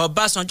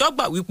 Ọbásanjọ́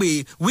gbà wípé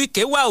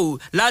Wike wà ó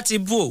láti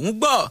bu òun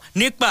gbọ́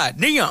nípa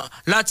àníyàn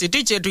láti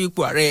díje du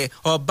ipò ààrẹ.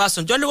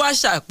 Ọbásanjọ́ ló wá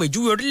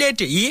ṣàpèjúwe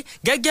orílẹ̀-èdè yìí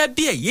gẹ́gẹ́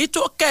bí èyí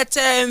tó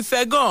kẹ̀tẹ̀ ń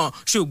fẹ́ gan,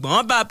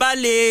 ṣùgbọ́n bàbá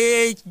lè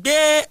gbé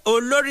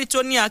olórí tó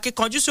ní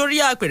akíkanjú sórí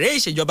àpèrè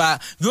ìṣèjọba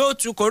yóò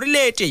tukọ̀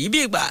orílẹ̀-èdè yìí bí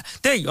ìgbà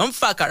téèyàn ń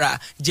fàkàrà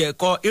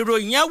jẹ̀kọ.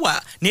 ìròyìn yẹn wà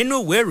nínú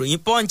ìwé ìròyìn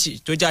Punch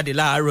tó jáde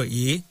láàárọ̀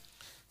yìí.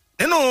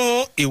 nínú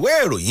ìwé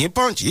ìròyìn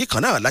Punch yìí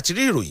kan náà láti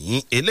rí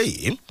ìròyìn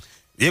eléyìí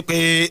wípé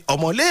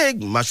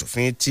ọmọlẹ́gbìmọ̀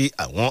aṣòfin ti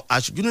àwọn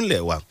aṣojú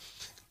nílẹ̀ wa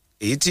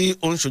èyí tí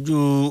ó ń ṣojú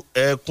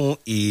ẹkùn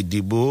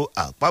ìdìbò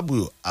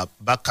àpábùyọ̀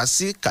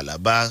Àbákásí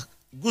Calabar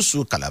gúúsù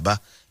Calabar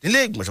nílé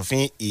ìgbìmọ̀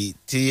aṣòfin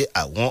ti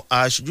àwọn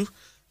aṣojú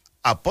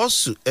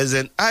Apostle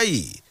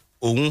Ezen-Ayi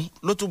òun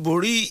ló tún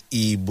borí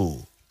ìbò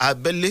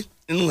abẹ́lé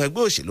nínú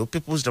ẹgbẹ́ òṣèlú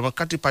People's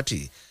Democratic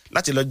Party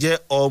láti lọ jẹ́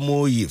ọmọ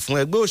oyè fún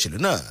ẹgbẹ́ òṣèlú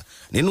náà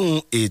nínú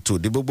ètò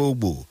ìdìbò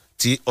gbogbogbò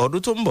ti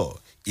ọdún tó ń bọ̀.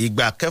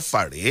 Ìgbà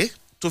kẹfà rèé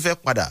tó fẹ́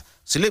padà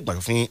sílé ìgbìmọ̀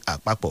aṣòfin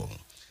àpapọ̀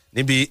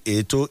níbi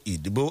ètò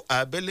ìdìbò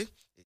abẹ́lé.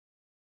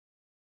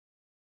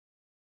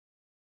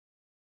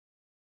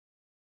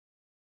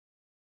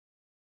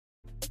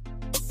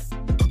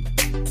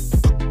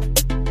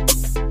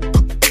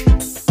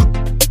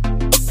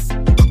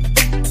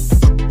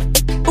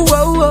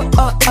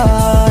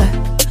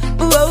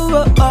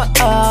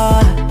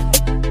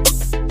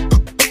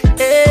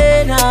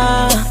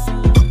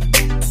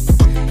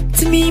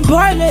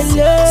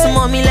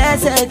 Súnmọ́ mi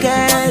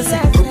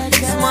lẹ́sẹ̀kẹsẹ̀,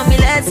 súnmọ́ mi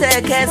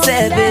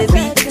lẹ́sẹ̀kẹsẹ̀,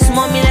 baby,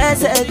 súnmọ́ mi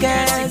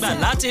lẹ́sẹ̀kẹsẹ̀. gbà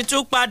láti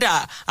tún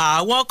padà,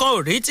 àwọn kan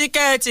ò rí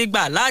tíkẹ́ẹ̀tì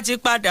gbà láti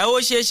padà, ó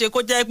ṣeéṣe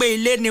kó jẹ́ pé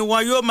ilé ni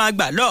wọn yóò máa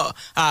gbà lọ.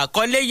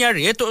 Àkọlé yẹn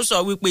rèé tó sọ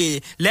wípé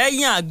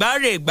lẹ́yìn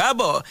àgbáre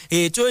ìgbàbọ̀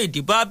ètò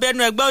ìdìbò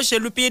abẹ́nú ẹgbẹ́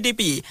òṣèlú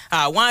PDP,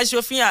 àwọn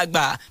aṣòfin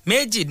àgbà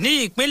méjì ní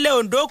ìpínlẹ̀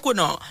Ondo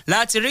kùnà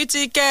láti rí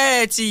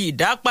tíkẹ́ẹ̀tì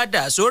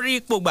ìdápadà sórí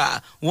ipò gbà.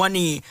 Wọ́n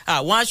ní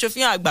àwọn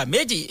aṣòfin àgbà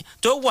méjì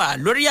tó wà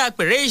lórí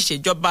àpèrè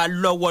ìṣèjọba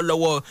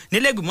lọ́wọ́lọ́wọ́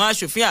nílẹ̀gbìmọ̀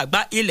aṣòfin àgbà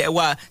ilẹ̀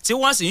wa tí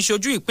wọ́n sì ń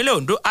ṣojú ìpínlẹ̀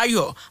Ondo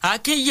Ayọ̀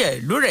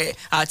Akínyẹ̀lúrẹ̀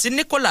àti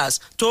Nicholas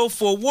tó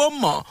fowó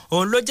mọ̀,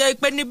 òun ló jẹ́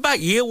pé ní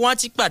báyìí wọ́n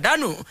ti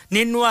pàdánù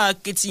nínú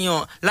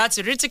akitiyan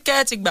láti rí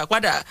tíkẹ́ẹ̀tì gbà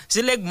padà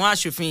sílẹ̀gbìmọ̀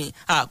aṣòfin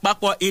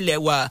àpapọ̀ ilẹ̀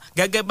wa.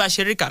 Gẹ́gẹ́ bá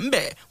ṣe rí kà ń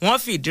bẹ̀, wọ́n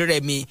fìdí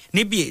rẹmi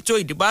níbi ètò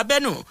ìdìbò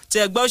abẹ́nú tí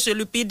ẹgbẹ́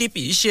òṣèlú PDP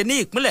ṣe ní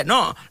ìpínlẹ̀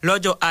náà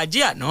lọ́jọ́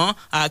ajé àná.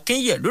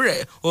 Akínyẹ̀lúrẹ̀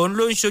òun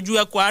ló ń ṣojú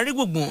ẹkùn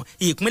àrígbùngbùn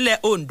ìpínlẹ̀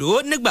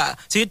Ondo nígbà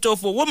tí tó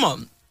fowó mọ̀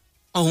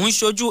òun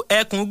ṣojú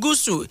ẹkùn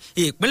gúúsù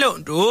ìpínlẹ̀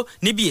Ondo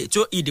níbi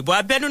ètò ìdìbò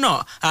abẹ́nú náà.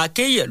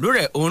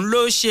 Akínyẹ̀lúrẹ̀ òun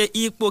ló ṣe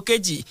ipò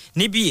kejì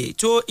níbi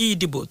ètò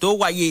ìdìbò tó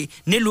wáyé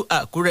nílùú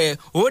Àkúrẹ́.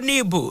 Ó ní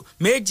ìbò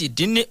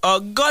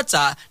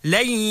 62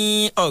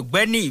 lẹ́yìn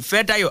ọ̀gbẹ́ni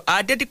Ìfẹ́dayọ̀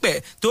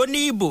Adédìpẹ̀ tó ní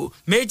ìbò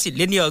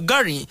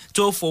 62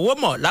 tó fowó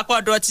mọ̀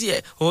lápọ̀dọ̀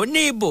tiẹ̀. Ó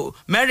ní ìbò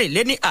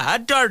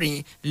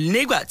 64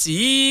 nígbà tí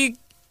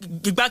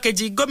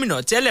igbákejì gómìnà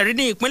tẹ́lẹ̀ rí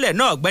ní ìpínlẹ̀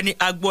náà ọ̀gbẹ́ni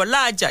Agboola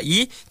Ajayi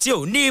tí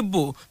ò ní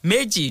ìbò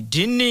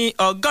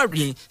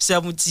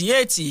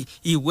 78.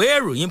 Ìwé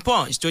ìròyìn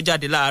Punch tó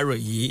jáde láàárọ̀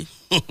yìí.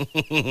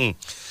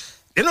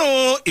 nínú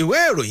ìwé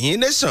ìròyìn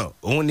Nation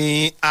òun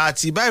ni a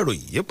ti bá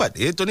ìròyìn yìí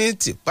pàdé tó ní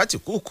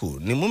tìpátìkúùkù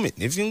ni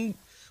Múmìnì fi ń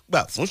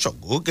gbà fún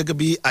Ṣàngó gẹ́gẹ́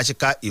bí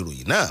aṣíka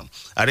ìròyìn náà.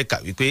 Àríkà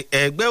wípé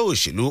ẹgbẹ́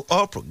òṣèlú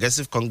All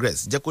Progressives Congress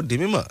jẹ́ kó di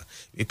mímọ̀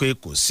wípé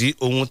kò sí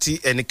ohun tí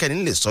ẹnikẹ́ni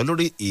lè sọ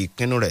lórí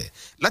ìpinnu rẹ̀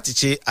láti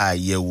ṣe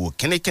àyẹ̀wò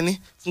kínníkínní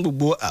fún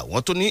gbogbo àwọn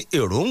tó ní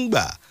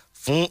èròǹgbà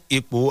fún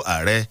ipò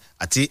ààrẹ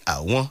àti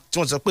àwọn tí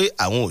wọ́n sọ pé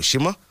àwọn ò ṣe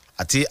mọ́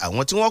àti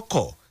àwọn tí wọ́n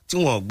kọ̀ tí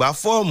wọ́n gba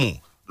fọ́ọ̀mù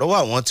lọ́wọ́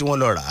àwọn tí wọ́n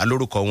lọ rà á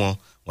lórúkọ wọn.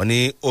 Wọ́n ní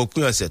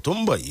òpin ọ̀sẹ̀ tó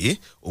ń bọ̀ yìí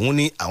òun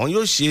ni àwọn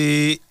yóò ṣe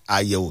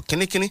àyẹ̀wò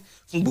kínníkínní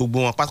fún gbogbo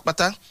wọn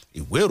pátápátá.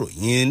 Ìwé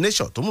ìròyìn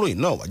Nation tó ń ròyìn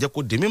náà wá jẹ́ kó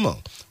di mímọ̀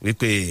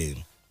wípé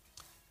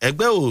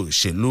ẹgbẹ́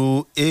òṣèlú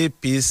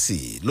APC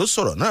ló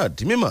sọ̀rọ̀ náà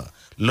di mímọ̀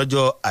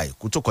lọ́jọ́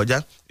àìkú tó kọjá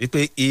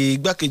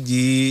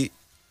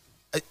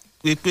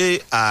wípé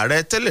ààrẹ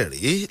tẹ́lẹ̀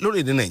rí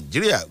lórílẹ̀‐èdè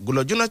Nàìjíríà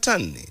Goodluck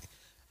Jonathan ni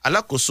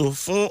alákòóso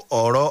fún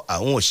ọ̀rọ̀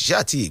àwọn òṣìṣẹ́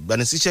àti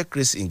ìgbanisíṣẹ́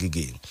Chris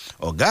Ngige,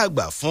 ọ̀gá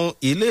àgbà fún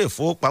ilé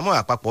ìfowópamọ́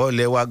àpapọ̀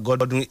ilẹ̀ wa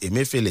Godwin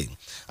Emefiele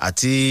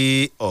àti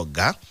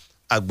ọ̀gá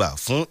àgbà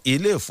fún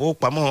ilé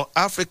ìfowópamọ́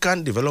African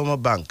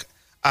Development Bank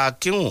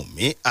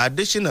Akínwùmí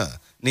Adésínà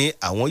ni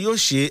àwọn yóò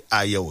ṣe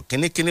àyẹ̀wò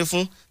kínníkínní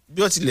fún bí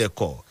ó tilẹ̀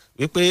kọ̀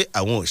wípé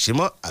àwọn ò ṣe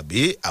mọ́ àbí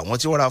àwọn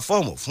tí wọ́n ra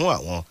fọ́ọ̀mù fún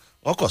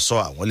wọn kò sọ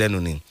àwọn lẹ́nu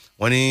ni.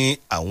 Wọ́n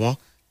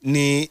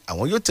ní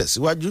àwọn yóò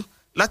tẹ̀síwájú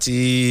láti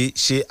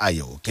ṣe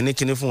àyẹ̀wò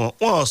kínníkínní fún wọn.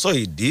 Wọ́n sọ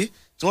ìdí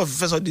tí wọ́n fi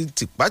fẹ́ sọ di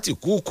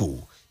tìpátìkúùkù.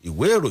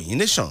 Ìwé ìròyìn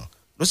Nation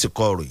ló sì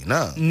kọ ìròyìn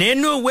náà.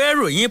 Nínú ìwé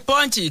ìròyìn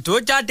Punch tó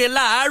jáde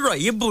láàárọ̀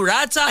yìí,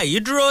 Buratai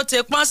dúró ti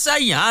pọ́n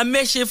sẹ́yìn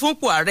Amaechi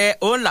fúnpò ààrẹ.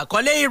 Òun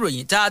làkọ́lé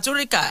ìròyìn tá a tún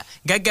rí kà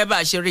gẹ́gẹ́ bá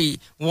a ṣe rí.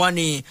 Wọ́n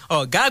ní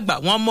ọ̀gá àgbà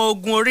wọn ọmọ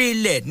ogun orí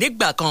ilẹ̀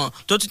nígbà kan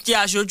tó tún jẹ́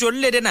aṣojú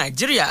orílẹ̀-èdè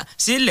Nàìjíríà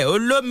sílẹ̀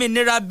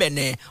olómìnira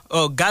Benin,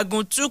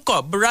 ọ̀gágun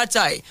Tukur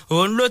Buratai.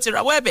 Òun ló ti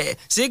rawọ́ ẹ̀bẹ̀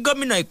sí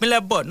gómìnà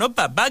ìpínlẹ̀ Borno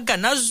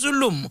Babagana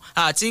Zulum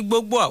àti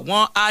gbogbo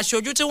àwọn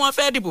aṣojú tí wọ́n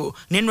fẹ́ dìbò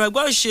nínú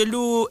ẹgbẹ́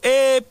òṣèlú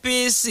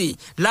APC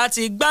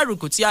láti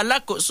gbárùkù tí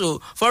alákòóso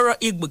fọ́rọ̀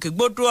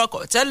ìgbòkègbodò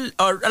ọkọ̀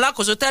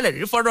alákòóso tẹ́lẹ̀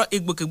rí fọ́rọ̀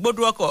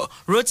ìgbòkègbodò ọkọ̀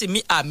Rotimi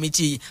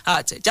Amichi.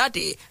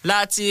 Àtẹ̀jáde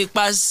láti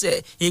pàṣẹ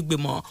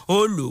ìgbìmọ̀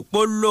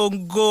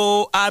olùpolongo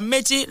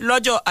Amaechi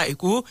lọ́jọ́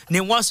àìkú ni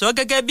wọ́n sọ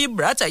gẹ́gẹ́ bí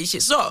Buratai ṣe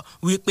sọ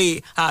wípé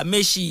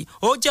Amaechi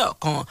ó jẹ́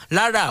ọ̀kan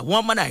lára àwọn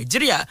ọmọ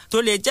Nàìjíríà tó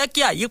lè jẹ́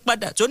kí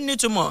àyípadà tó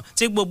nítumọ̀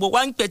tí gbogbo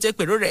wa ń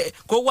pètèpèrò rẹ̀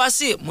kó wá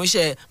sí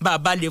ìmúṣẹ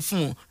bàbá lè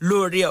fún un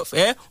lórí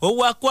ọ̀fẹ́. Ó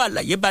wá kó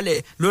àlàyé balẹ̀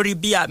lórí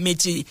bí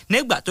Amaechi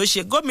nígbà tó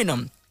ṣe gómìnà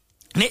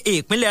ní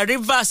ìpínlẹ̀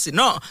Rivers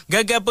náà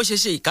gẹ́gẹ́ bó ṣe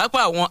ṣe ìkápá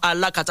àwọn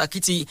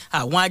alákatakítí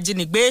àwọn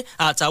ajínigbé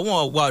àtàwọn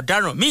ọ̀wà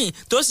ọ̀daràn míì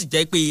tó sì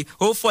jẹ́ pé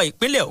ó fọ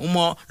ìpínlẹ̀ ọ̀hún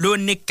mọ́ ló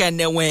ní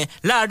kẹnẹwẹn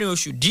láàrin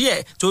oṣù díẹ̀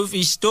tó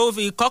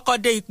fi kọ́kọ́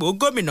dé ipò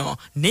gómìnà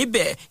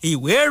níbẹ̀.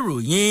 Ìwé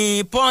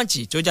ìròyìn Punch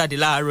tó jáde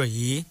láàárọ̀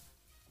yìí.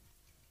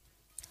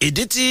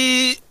 Ìdí tí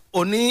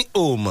oní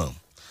òmò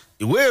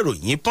ìwé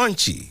ìròyìn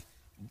Punch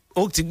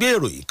ó ti gbé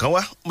ìròyìn kan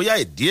wá bóyá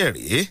ìdí ẹ̀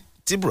rèé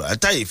tí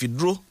Buratai fi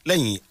dúró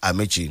lẹ́yìn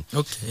Amaechi.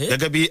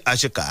 Gẹ́gẹ́ bí a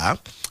ṣe kà á,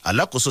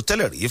 alákòóso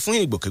tẹ́lẹ̀ rí fún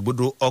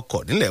ìgbòkègbodò ọkọ̀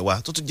nílẹ̀ wa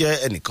tó tún jẹ́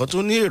ẹnìkan tó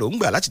ní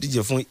èròǹgbà láti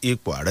díje fún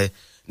ipò ààrẹ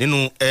nínú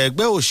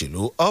ẹgbẹ́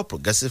òṣèlú All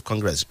Progressives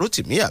Congress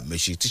Rotimi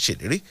Amaechi ti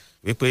ṣèlérí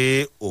wípé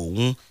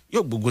òun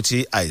yóò gbógun ti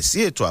àìsí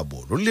ètò ààbò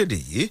lórílẹ̀‐èdè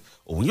yìí.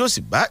 Òun yóò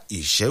sì bá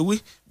ìṣẹ́ wí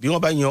bí wọ́n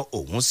bá yan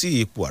òun sí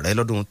ipò ààrẹ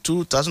lọ́dún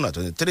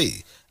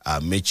 2023.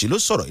 Amaechi ló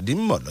sọ̀rọ̀ ìdí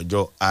mímọ̀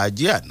lọ́jọ́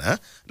Ajé àná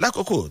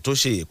lákòókò tó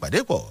ṣe ìpàdé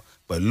pọ̀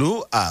pẹ̀lú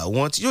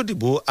àwọn tí yóò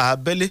dìbò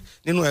abẹ́lé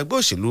nínú ẹgbẹ́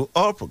òṣèlú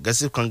All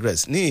Progressives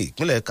Congress ní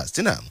ìpínlẹ̀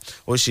Katsina.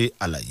 Ó ṣe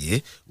àlàyé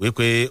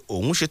wípé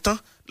òun ṣe tán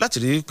láti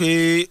rí i pé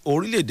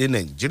orílẹ̀-èdè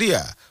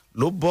Nàìjíríà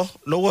ló bọ́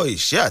lọ́wọ́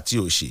ìṣẹ́ àti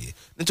òṣì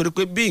nítorí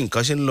pé bí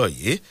nǹkan ṣe ń lọ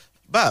yìí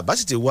bá a bá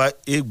sì ti wá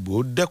egbò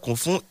dẹ́kun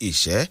fún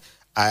ìṣẹ́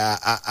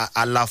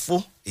àlàfo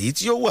èyí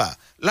tí ó wà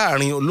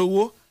láàrin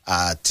olówó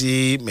àti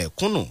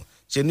mẹ̀kúnnù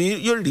ṣe ni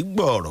yóò rí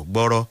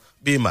gbọ̀rọ̀gbọ̀rọ̀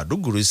bíi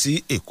Màdúgùrí sí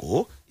Èkó.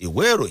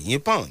 Ìwé ìròyìn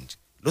Punch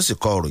ló sì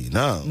kọ ìròyìn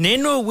náà.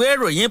 Nínú ìwé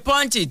ìròyìn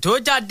Punch tó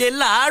jáde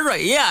láàárọ̀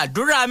yìí,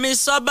 àdúrà mi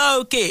sọ́bà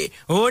òkè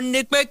òun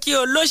ni pé kí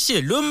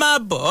olóṣèlú má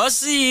bọ́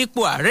sí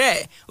ipò ààrẹ.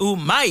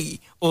 Umahi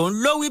òun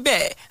ló wí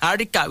bẹ́ẹ̀.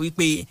 Àríkà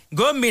wípé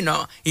gómìnà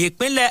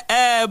ìpínlẹ̀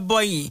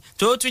Ebonyi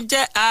tó tún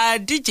jẹ́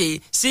adíje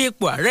sí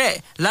ipò ààrẹ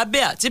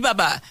lábẹ́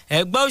àtíbàbà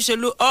ẹgbẹ́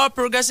òṣèlú All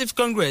Progressives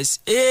Congress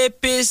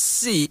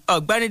APC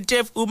ọ̀gbẹ́ni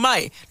Dave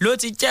Umahi ló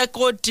ti jẹ́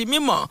kó di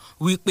mímọ̀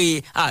wípé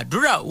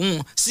àdúrà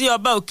òun sí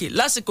ọba òkè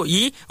lásìkò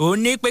yìí òun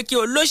ní pé kí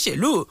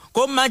olóṣèlú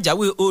kó má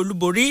jáwé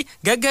olúborí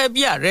gẹ́gẹ́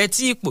bí ààrẹ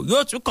tí ipò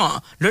yóò tún kàn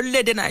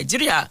lórílẹ̀‐èdè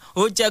Nàìjíríà.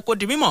 Ó jẹ́ kó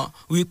di mímọ̀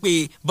wípé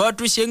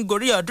bọ́dún ṣe ń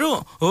gorí ọdún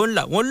òun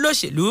làwọn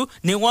olóṣèlú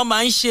ni wọ́n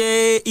máa ń ṣe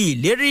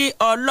ìlérí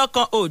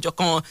ọlọ́kan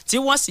òjọ̀kan tí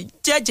wọ́n sì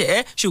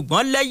jẹ́jẹ́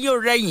ṣùgbọ́n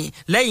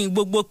lẹ́yìn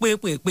gbogbo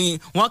pínpín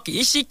wọn kì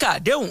í ṣíkà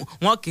àdéhùn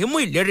wọn kì í mú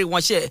ìlérí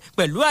wọn ṣẹ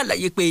pẹ̀lú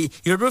àlàyé pé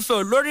irúfẹ́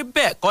olórí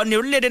bẹ́ẹ̀ kọ́ ní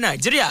orílẹ̀-èdè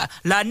Nàìjíríà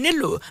la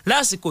nílò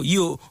lásìkò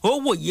yìí. Ó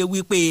wòye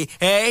wípé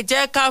ẹ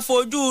jẹ́ ká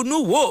fojú inú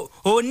wò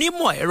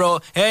onímọ̀ ẹ̀rọ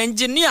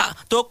ẹnjìníà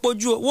tó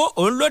pojú owó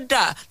òun ló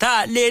dà tá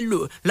a lè lò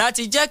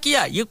láti jẹ́ kí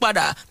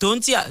àyípadà tó ń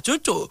ti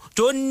àtúntò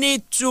tó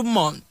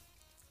nítumọ̀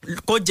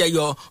kó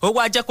jẹyọ ó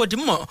wá jẹ́ kó di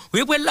mọ̀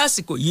wípé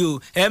lásìkò yìí o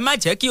ẹ má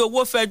jẹ́ kí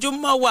owó fẹjú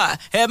mọ́ wà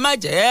ẹ má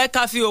jẹ́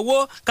ká fi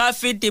owó ká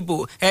fi dìbò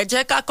ẹ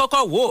jẹ́ ká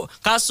kọ́kọ́ wò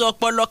ká sọ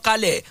ọpọlọ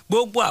kalẹ̀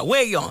gbogbo àwọn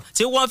èèyàn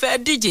tí wọ́n fẹ́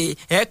díje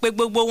ẹ pé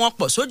gbogbo wọn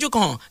pọ̀ sójú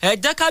kan ẹ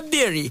jẹ́ ká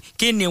béèrè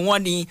kí ni wọ́n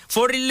ní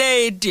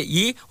forílẹ̀-èdè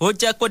yìí ó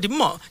jẹ́ kó di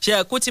mọ̀ ṣe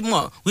ẹ̀kú ti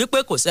mọ̀ wípé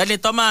kò sẹ́ni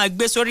tó máa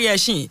gbé sórí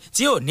ẹṣin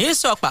tí ò ní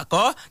sọ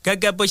pàkọ́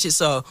gẹ́gẹ́ bó ṣe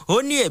sọ ó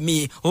ní èmi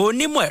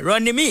onímọ̀ ẹ̀rọ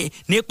ni mí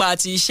nípa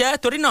ti iṣẹ́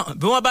torí náà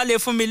bí wọ́n bá lè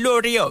fún mi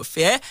lórí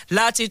ọ̀fẹ́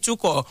láti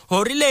tukọ̀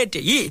orílẹ̀-èdè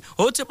yìí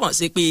ó túmọ̀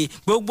sí pé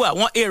gbogbo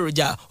àwọn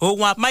èròjà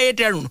ohun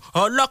amáyédẹrùn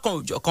ọlọ́kan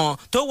òjọ̀kan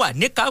tó wà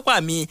níkápá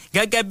mi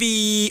gẹ́gẹ́ bí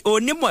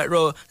onímọ̀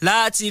ẹ̀rọ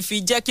láti fi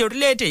jẹ́ kí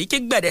orílẹ̀-èdè yìí kí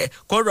gbẹ̀dẹ̀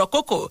kó rọ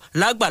kókò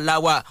lágbàlá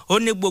wa ó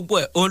ní gbogbo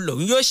ẹ̀ òun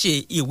lòun yóò ṣe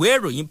ìwé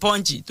ìròyìn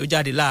Punch tó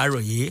jáde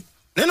láàárọ̀ yìí.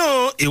 nínú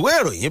ìwé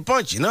ìròyìn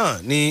Punch náà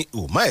ni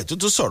Umahi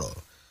tuntun sọ̀rọ̀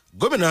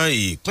gómìnà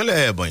ìpínlẹ̀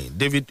Ebonyi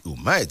David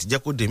Umahi ti jẹ́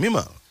kó di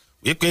mímọ̀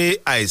wípé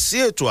àìsí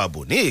ètò ààbò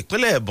ní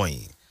ìpínlẹ̀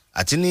Ebonyi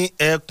àti ní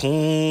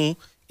ẹkùn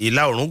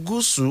ìlà oòrùn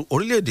gúúsù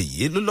orílẹ̀-èdè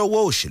yìí ló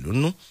lọ́wọ́ òṣèlú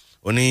nú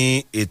ó ní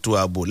ètò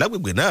ààbò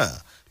lágbègbè náà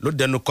ló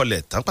dẹnu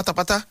kọlẹ̀ tán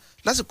pátápátá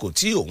lásìkò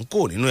tí òun kò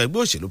nínú ẹgbẹ́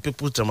òṣèlú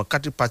People's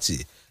Democratic Party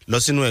lọ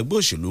sínú ẹgbẹ́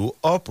òṣèlú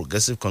All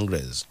Progressives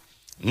Congress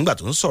nígbà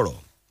tó ń sọ̀rọ̀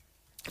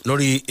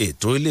lórí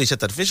ètò iléeṣẹ́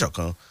tẹlifíṣàn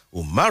kan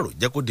Umahi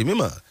jẹ́ kó di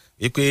mímọ̀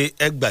wípé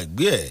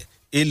ẹgbàgbé ẹ̀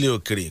ilé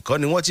òkèrè kọ́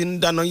ni wọ́n ti ń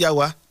dáná yá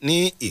wa ní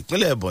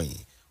ìpínlẹ̀ Ebonyi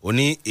ó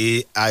ní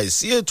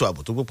àìsí ètò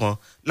ààbò tó gbópọn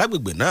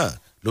lágbègbè náà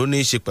ló ní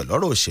í ṣe pẹ̀lú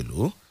ọ̀rọ̀ òṣèlú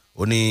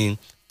ó ní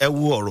ẹ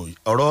wo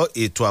ọ̀rọ̀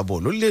ètò ààbò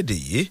lórílẹ̀‐èdè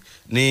yìí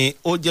ni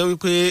ó jẹ́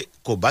wípé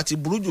kò bá ti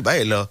burú jù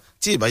báyìí lọ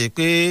tí ì bá ṣe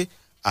pé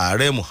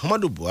ààrẹ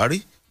Muhammadu Buhari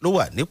ló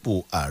wà nípò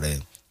ààrẹ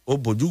ó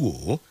bójú wò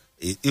ó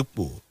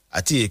ipò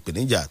àti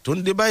ìpèníjà tó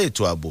ń dé bá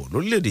ètò ààbò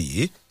lórílẹ̀‐èdè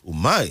yìí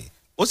Umahi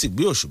ó sì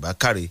gbé òṣùbà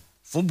káre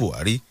fún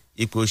Buhari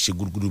ipò ṣe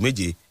gudugudu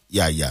méje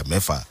yàyà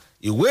mẹ́fà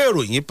ìwé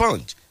ìròyìn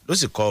Punch ló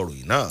sì kọ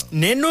ìròyìn náà.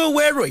 nínú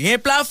ìwé ìròyìn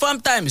Platform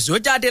Times ó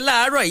jáde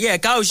láàárọ̀ yìí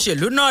ẹ̀ka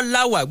òṣèlú náà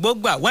láwà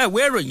gbogbo àwọn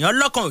ìwé ìròyìn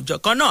ọlọ́kan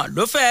òjọ̀kan náà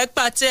ló fẹ́ẹ́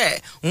pàtẹ́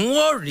ń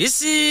ó rí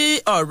sí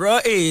ọ̀rọ̀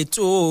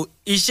ètò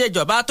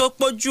ìṣèjọba tó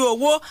pójú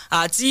owó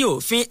àti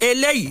òfin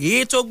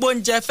eléyìí tó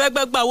gbóúnjẹ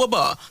fẹ́gbẹ́gbàwó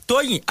bọ̀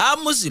Tóyìn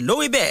Ámùsì ló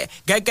wí bẹ́ẹ̀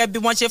gẹ́gẹ́ bí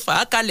wọ́n ṣe fà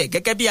á kalẹ̀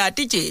gẹ́gẹ́ bí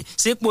adíje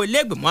sípò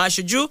iléègbìmọ̀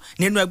aṣojú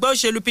nínú ẹgbẹ́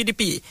òṣèlú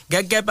PDP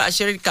gẹ́gẹ́ bá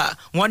ṣe rí kà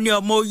wọ́n ní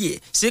ọmọ òye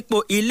sípò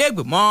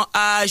iléègbìmọ̀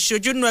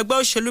aṣojú nínú ẹgbẹ́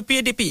òṣèlú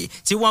PDP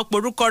tí wọ́n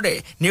porúkọ rẹ̀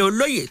ní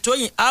olóyè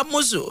Tóyìn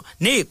Ámùsì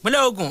ní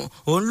ìpínlẹ̀ Ògùn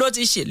òun ló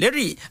ti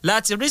ṣèlérí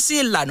láti rí sí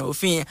ìlànà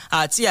òfin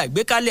àti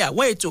àgbékalẹ̀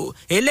àwọn ètò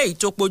eléyìí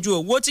tó pójú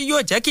owó tí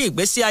yóò jẹ́ kí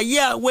ìgbésí ayé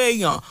àwọn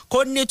èèyàn kó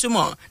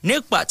nítumọ̀ ní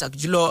pàtàkì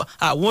jùlọ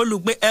àwọn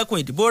olùgbé ẹkùn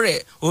ìdìbò rẹ̀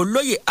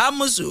olóyè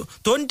Ámùsù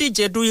tó ń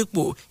díje du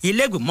ipò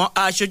ilégbìmọ̀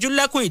aṣojú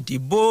lẹ́kùn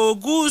ìdìbò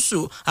gúúsù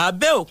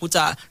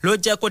Abẹ́òkúta ló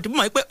jẹ́ kó dìbò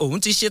mọ́ pé òun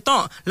ti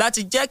ṣetán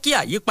láti jẹ́ kí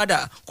àyípadà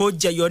kó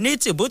jẹyọ ní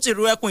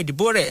tìbútìrú ẹkùn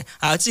ìdìbò rẹ̀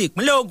àti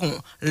ìpínlẹ̀ Ògùn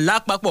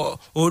lápapọ̀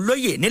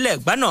olóyè nílẹ̀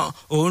gbánà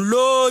òun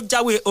ló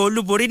jáwé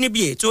olúborí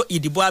níbi ètò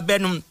ìdìbò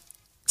abẹ́nú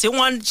tí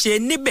wọ́n ń ṣe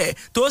níbẹ̀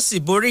tó sì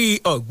borí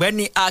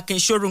ọ̀gbẹ́ni Akin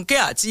Ṣorúnkẹ́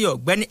àti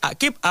ọ̀gbẹ́ni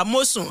Akib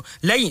Amosun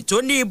lẹ́yìn tó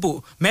ní ìbò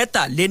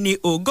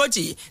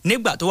 43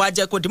 nígbà tó wá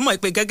jẹ́ kó dìmọ̀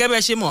pé gẹ́gẹ́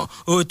bẹ́ẹ̀ ṣe mọ̀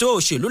òótọ́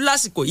òṣèlú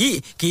lásìkò yìí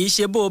kì í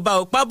ṣe bó o bá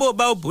o pa bó o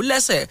bá o bù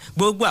lẹ́sẹ̀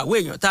gbogbo àwọn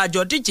èèyàn tá a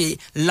jọ díje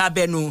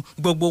lábẹ́nu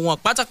gbogbo wọn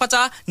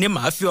pátápátá ni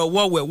màá fi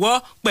ọwọ́ wẹ̀wọ́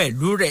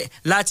pẹ̀lú rẹ̀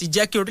láti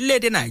jẹ́ kí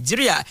orílẹ̀-èdè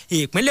Nàìjíríà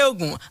ìpínlẹ̀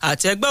Ògùn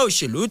àti ẹgbẹ́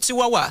òṣèlú tí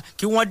wọ́n wà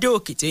kí wọ́n dé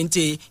òkè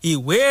téńté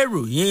ìwé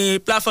ìròyìn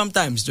Platform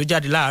Times tó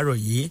jáde láàárọ̀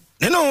yìí.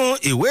 nínú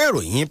ìwé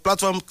ìròyìn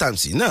Platform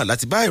Times náà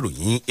láti bá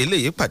ìròyìn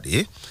eléyìí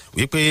pàdé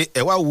wípé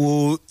ẹ wá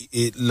wo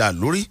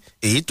làlórí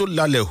èyí tó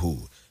lálẹ́ hù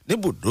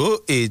níbùdó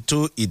ètò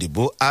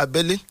ìdìbò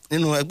abẹ́lé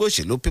nínú ẹgbẹ́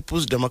òṣèlú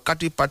People's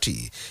Democratic Party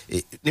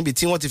níbi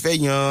tí wọ́n ti fẹ́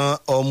yan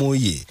ọmọ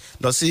oyè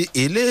lọ sí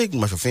ilé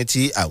ìgbìmọ̀ aṣòfin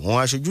ti àwọn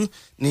aṣojú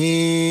ní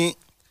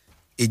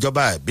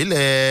ìjọba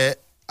ìbílẹ̀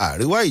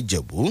àríwá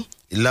Ìjẹ̀bú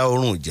ìlà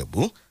oòrùn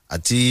Ìjẹ̀bú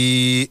àti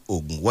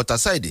Ògùn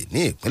Waterside ní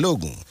ìpínlẹ̀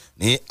Ògùn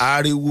ní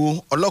ariwo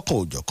ọlọ́kan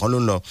òjọ̀kan ló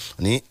ń lọ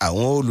ní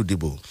àwọn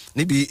olùdìbò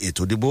níbi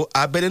ètò ìdìbò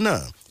abẹ́lé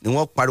náà ni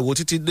wọ́n pariwo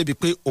títí débi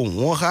pé ohùn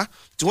wọn há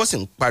tí wọ́n sì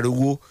ń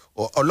pariwo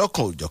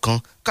ọlọ́kan òjọ̀kan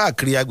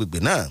káàkiri agbègbè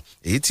náà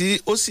èyí tí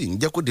ó sì ń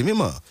jẹ́ kó di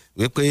mímọ̀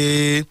wípé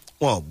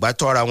wọn ò gbà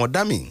tọ́ra wọn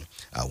dámì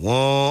àwọn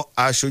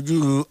aṣojú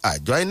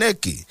àjọ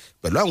INEC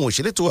pẹ̀lú àwọn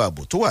òṣèlétò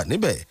ààbò tó wà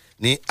níbẹ̀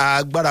ní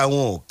agbára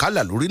wọn ò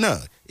kálà lórí náà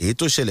èyí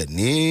tó ṣẹlẹ̀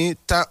ní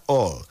town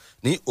hall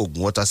ní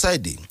Ògùn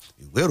Waterside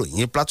ìwé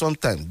ìròyìn Platform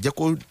Times jẹ́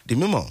kó di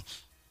mímọ̀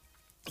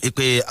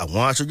wípé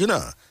àwọn aṣojú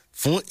náà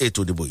fún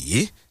ètò ìdìbò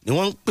yìí ni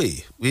wọ́n ń pè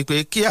wípé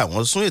kí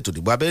àwọn sún ètò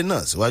ìdìbò abẹ́rẹ́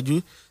náà síwájú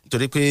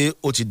nítorí pé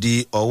ó ti di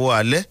ọwọ́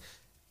alẹ́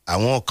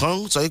àwọn kan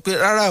sọ wípé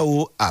rárá o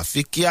àfi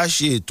kí a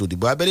ṣe ètò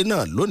ìdìbò abẹ́rẹ́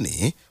náà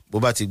lónìí bó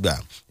bá ti gbà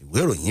ìwé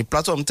ìròyìn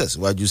Platform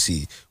tẹ̀síwájú sí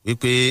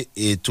wípé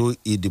ètò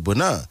ìdìbò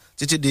náà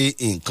títí di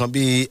nǹkan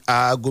bíi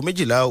aago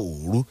 12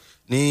 òru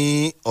ní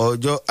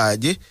ọjọ́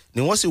ajé ni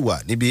wọ́n sì wà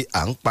níbi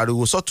à ń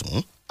pariwo sọ́tún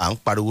à ń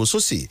pariwo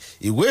sósì.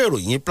 Ìwé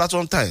ìròyìn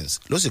Platform Times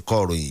ló sì kọ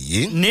ìròyìn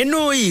yìí. Nínú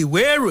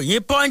ìwé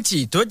ìròyìn Punch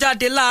tó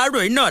jáde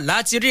láàárọ̀ iná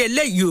láti rí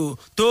eléyìí o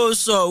tó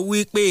sọ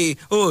wípé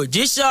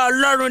òjíṣẹ́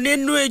Ọlọ́run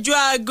nínú ìjọ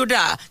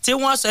Àgùdà tí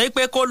wọ́n sọ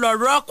wípé kó lọ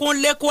rọ́kún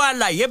lẹ́kọ́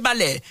àlàyé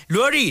balẹ̀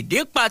lórí ìdí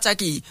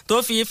pàtàkì tó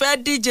fi fẹ́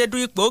díje du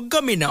ipò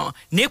gómìnà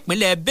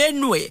nípínlẹ̀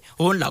Benue.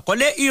 Òun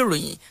làkọ́lé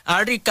ìròyìn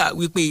àríkà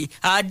wípé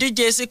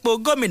àdíje sípò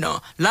gómìnà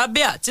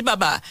lábẹ́ àti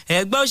bàbá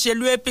ẹgbẹ́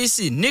òṣèlú APC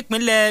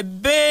nípínlẹ̀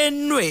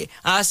Benue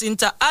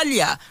Asinta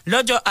Alia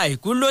lọ́jọ́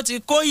àìkú ló ti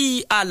kó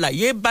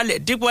àlàyé balẹ̀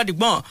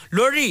dígbọ́dígbọ́n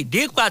lórí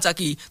ìdí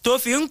pàtàkì tó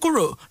fi ń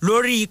kúrò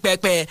lórí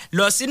pẹpẹ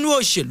lọ sínú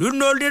òṣèlú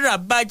lórírà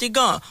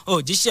bájígàn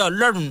òjíṣẹ́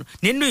Ọlọ́run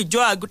nínú ìjọ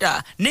Àgùdà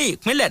ní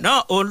ìpínlẹ̀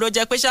náà. Òun ló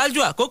jẹ́ pé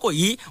ṣáájú àkókò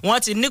yìí wọ́n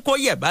ti ní kó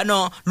yẹ̀bá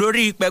náà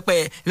lórí pẹpẹ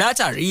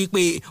látàrí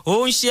pé ó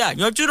ń ṣe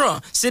àyànjúràn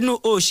sínú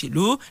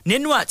òṣèlú.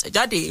 Nínú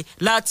àtẹ̀jáde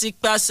láti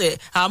pàṣẹ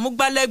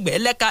àmúgbálẹ́gbẹ̀ẹ́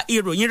lẹ́ka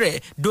ìròyìn rẹ̀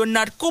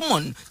Donald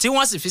Common tí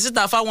wọ́n sì fi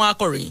síta fáwọn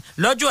akọ̀ròyìn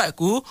lọ́jọ́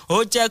àìkú ó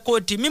jẹ́ kó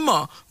di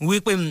mímọ̀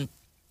wípé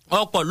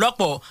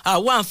ọ̀pọ̀lọpọ̀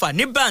àwọn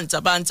àǹfààní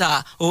bàǹtàbàǹtà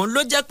òun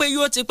ló jẹ́ pé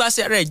yóò ti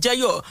pàṣẹ rẹ̀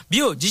jẹyọ bí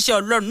òjíṣẹ́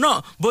Ọlọ́run náà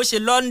bó ṣe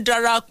lọ ń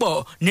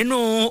darapọ̀ nínú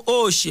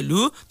òṣèlú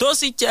tó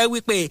sì jẹ́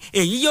wípé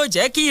èyí yóò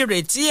jẹ́ kí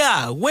ìrètí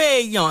àwọ̀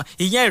èèyàn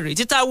ìyẹn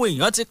ìrètí táwọn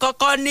èèyàn ti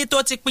kọ́kọ́ ní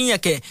tó ti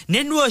pinyẹ̀kẹ̀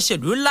nínú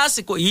òṣèlú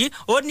lásìkò yìí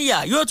ó níyà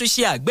yóò tún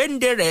ṣe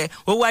àgbéǹde rẹ̀.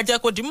 Ó wá jẹ́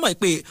kó di mọ̀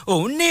pé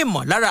òun ní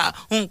ìmọ̀lára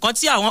nǹkan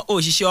tí àwọn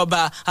òṣìṣẹ́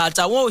ọba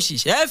àtàwọn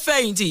òṣìṣẹ́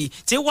fẹ̀yìntì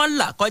tí wọ́n ń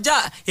là kọjá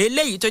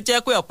eléyìí tó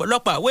jẹ́ pé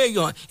ọ̀pọ̀lọpọ̀ àwọn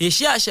èèyàn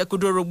iṣẹ́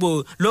àṣekúdòrò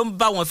ló ń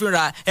bá wọn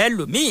fínra.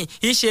 Ẹlòmíì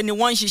ìṣe ni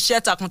wọ́n ń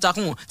ṣiṣẹ́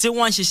takuntakun tí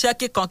wọ́n ń ṣiṣẹ́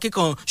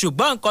kíkankíkan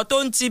ṣùgbọ́n nǹkan tó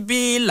ń ti bí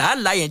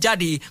làálàá yẹn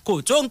jáde kò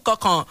tó nǹkan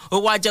kan. Ó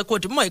wá jẹ́ kó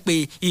dìmọ̀ pé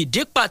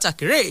ìdí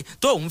pàtàkì rẹ̀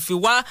tóun fi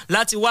wá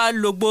láti wá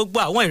lo gbogbo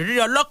àwọn ìrírí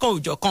ọlọ́kan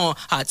òjọ̀kan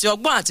àti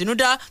ọgbọ́n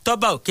àtinúdá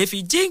tọ́ba òkè fi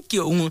jíǹkì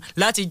òun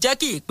láti jẹ́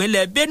kí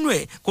ìpínlẹ̀ Benue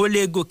kó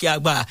lè gòkè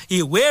àgbà.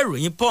 Ìwé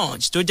ìròyìn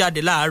Punch tó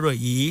jáde láàárọ̀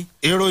yìí.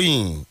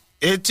 Ìròyìn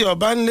etí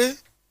ọba ńlé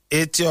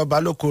etí ọba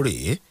lóko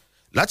rèé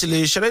láti lè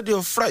ṣe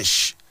rédíò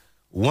Fresh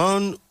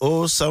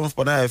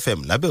 107.9 FM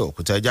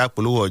lábẹ́òkúta ẹja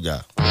polówó ọjà.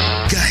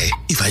 Guy,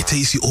 if I tell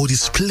you all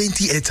this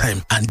plenty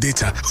airtime and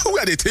data,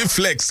 where they take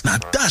flex? Now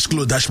dash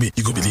glow dash me,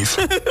 you go believe.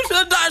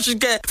 Dash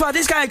get for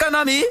this kind of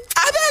economy.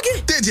 I beg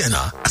you. Dey there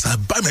now. As I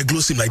buy my glow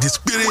sim like this,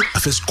 I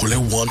first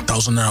collect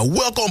 1,000 naira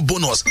welcome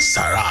bonus.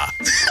 Sarah.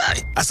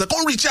 As I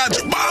come recharge,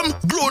 bam,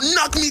 glow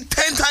knock me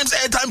 10 times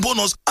airtime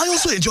bonus. I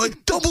also enjoy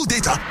double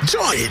data.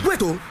 Join. Wait,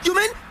 you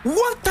mean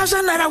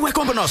 1,000 naira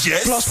welcome bonus?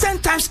 Yes. Plus 10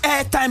 times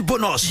airtime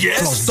bonus.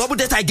 Yes. Plus double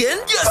data again?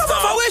 Yes.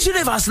 For where should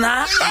have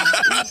now?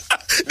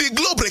 The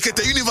glow break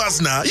the universe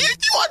now. You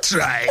want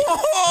try?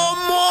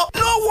 Oh,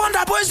 no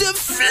wonder boys they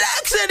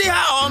flex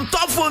anyhow on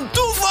top phone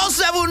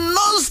 247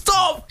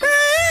 non-stop.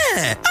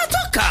 Hey, I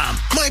talk am.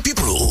 My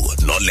people,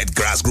 not let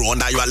grass grow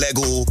under your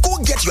Lego. Go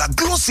get your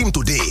glow sim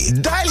today.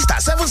 Dial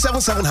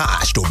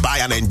 *777# to buy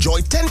and enjoy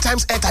 10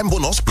 times airtime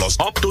bonus plus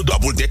up to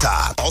double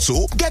data.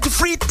 Also, get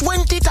free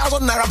 20,000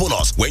 naira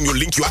bonus when you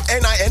link your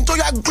NIN to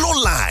your glow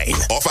line.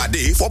 Offer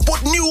day for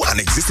both new and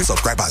existing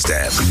subscribers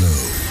them.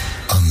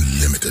 Glow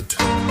Unlimited.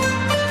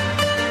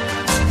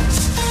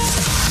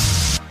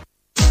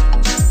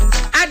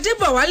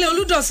 Adébọ̀wálé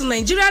Olúdọ̀sùn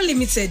Nigeria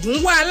Limited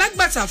ń wá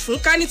alágbàtà fún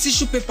Kani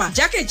tissue paper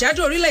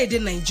jákèjádò orílẹ̀-èdè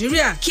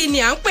Nàìjíríà. Kí ni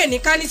à ń pè ní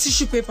Kani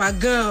tissue paper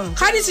gan-an?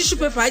 Kani tissue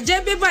paper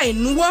jẹ́ bébà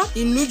ìnuwọ́,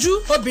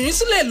 ìnujú, obìnrin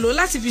tún lè lò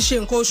láti fi ṣe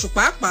nǹkan oṣù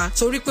pàápàá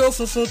torí pé ó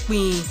funfun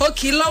pin. Ó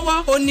kì í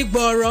lọ́wọ́, ó ní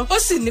gbọọrọ, ó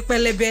sì ní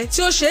pẹlẹbẹ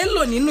tí ó ṣe é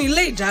lò nínú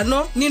ilé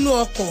ìdáná, nínú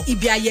ọkọ̀,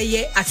 ibi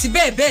ayẹyẹ àti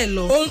bẹ́ẹ̀ bẹ́ẹ̀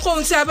lọ.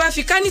 Ohunkóhun tí a bá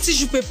fi Kani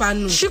tissue paper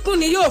nù, ṣíkún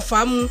ni yóò fà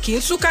á mu, kì í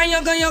túká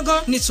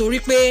yángányángán nítorí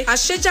pé a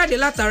ṣe jáde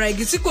látara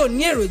igi tí kò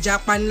ní èròjà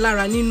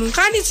apanilára nínú.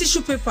 Kani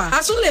tissue paper a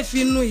tún lè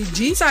fi nu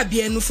ìdí tàbí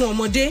ẹnu fún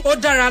ọmọdé. Ó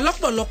dára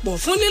lọ́pọ̀lọpọ̀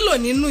fún lílò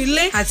nínú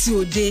ilé àti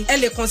òde. Ẹ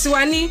lè kàn sí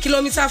wa ní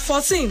kìlómítà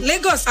 14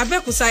 Lagos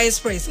Abẹ́òkúta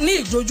Express ní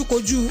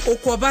ìdojúkojú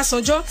oko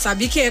Ọbásanjọ́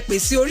tàbí kí ẹ pè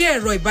sí orí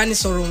ẹ̀rọ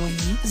ìbánisọ̀rọ̀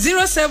wọ̀nyí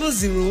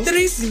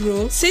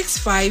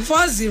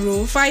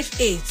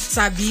 07030654058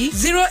 tàbí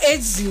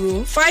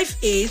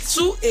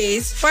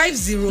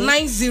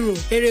 08058285090.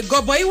 Èrè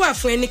gọbọi wà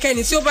fún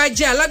ẹnikẹ́ni tí ó bá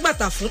jẹ́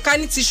alágbàtà fún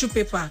Kani tissue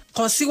paper.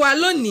 Kàn sí wa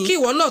lónìí kí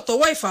ìwọ náà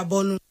tọwọ́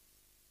ìfàbọnu.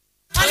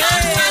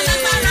 Ọlọ́run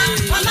alágbára,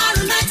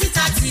 Ọlọ́run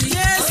 90-30,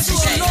 ó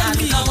ṣiṣẹ́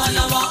ìyanu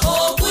lọ́wọ́lọ́wọ́,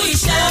 ogún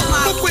iṣẹ́ wa.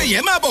 Gbogbo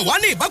èèyàn máa bọ̀ wá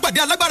ní ìbágbàdé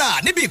alágbára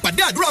níbi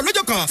ìpàdé àdúrà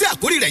ọlọ́jọ́ kan tí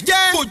àkórí rẹ̀ jẹ́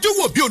ojú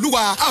wo bí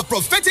Olúwa, a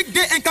prophetic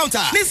day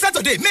encounter ní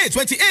Saturday May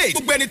 28.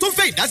 Gbogbo ẹni tó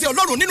fẹ́ ìdásí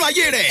Ọlọ́run nínú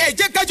ayé rẹ̀, ẹ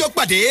jẹ́ kájọ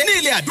pàdé ní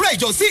ilé àdúrà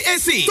ìjọ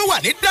CAC tó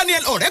wà ní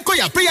Daniel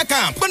Ọ̀rẹ́kọ̀yà prayer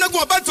camp,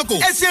 Gbọ́nàgún Ọbántòkò,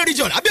 Ẹ̀sìn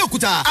region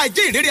Abẹ́òkúta.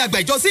 Àjẹ́ ìrírí àgbà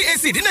ìjọ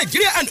CAC ní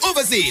Nigeria and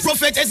overseas.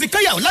 Prophet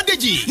Ezekiah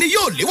Ọládèjì ni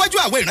yóò léwájú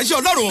àwọn ìránṣẹ́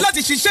Ọlọ́run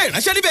láti ṣiṣẹ́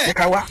ìránṣẹ́ níbẹ̀. Ẹ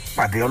ká wá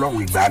pàdé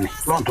Ọlọ́run ìgbàanì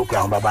lọ́run tó pe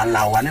àwọn baba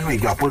ńlá wa nínú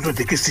ìjọ Apostolic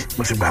ti Kristi.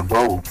 Mo sì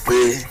gbàgbọ́ o pé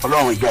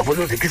Ọlọ́run ìjọ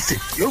Apostolic ti Kristi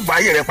yóò bá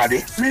ayé rẹ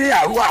pàdé ní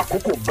àárọ̀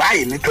àkókò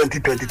báyìí ní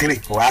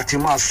 2023 wàá ti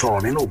máa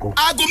sọ̀rọ̀ nínú ògo.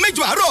 aago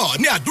 8 àárọ̀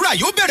ni àdúrà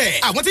yóò bẹ̀rẹ̀.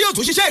 àwọn tí yóò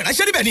tún ṣiṣẹ́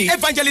ìránṣẹ́ níbẹ̀ ni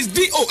evangelist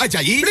D.O.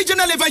 Ajayi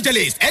regional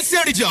evangelist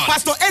SCN region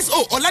pastor S.O.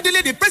 Ọládélé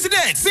the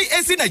president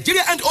CAC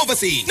Nigeria and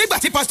overseas. nígbà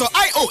tí pastor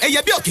I.O.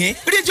 Ẹyẹbíọ̀kín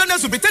regional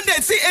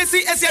superintendent CAC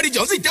SCN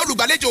region sì jẹ́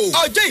olùgbàlejò.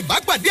 ọjọ́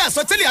ìbápàdé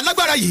àsọtẹ́lẹ̀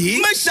alágbára yìí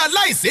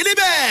mẹ́ṣáláìsí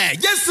níbẹ̀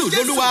Jésù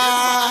lolúwa.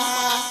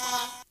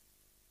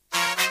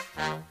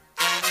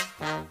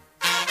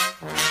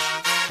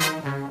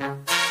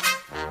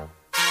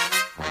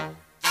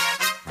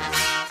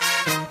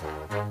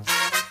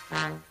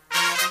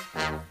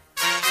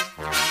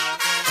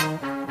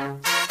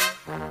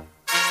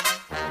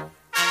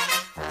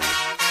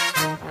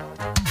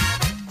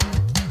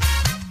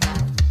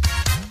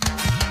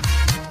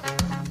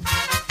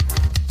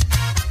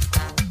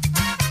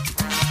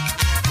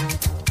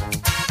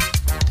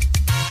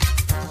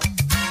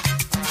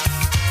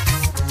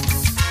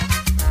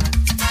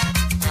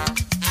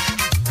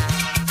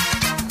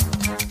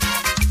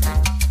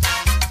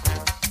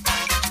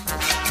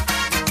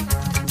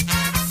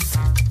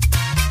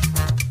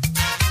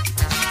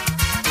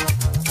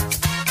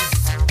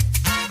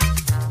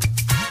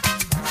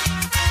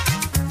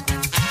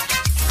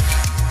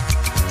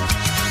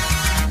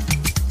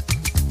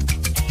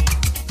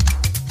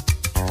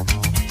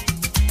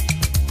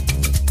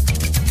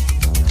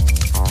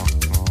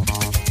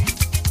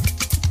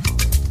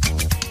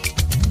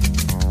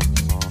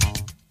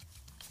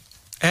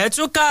 ẹ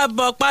tún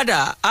káàbọ̀ padà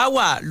a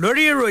wà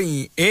lórí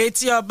ìròyìn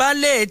etí ọba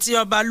lé etí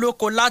ọba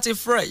lóko láti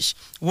fresh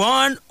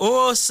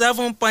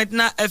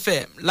 107.9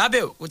 FM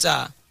lábẹ́òkúta.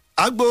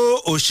 agbo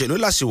òṣèlú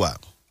láṣìwà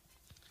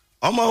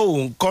ọmọ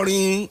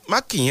òǹkọrin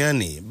mákìyàn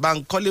ní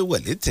Bánkọ́lé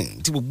Wellington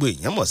tí gbogbo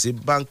èèyàn mọ̀ sí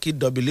Banky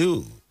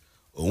W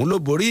òun ló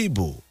borí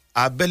ìbò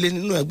abẹ́lé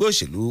nínú ẹgbẹ́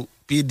òṣèlú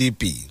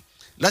PDP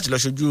láti lọ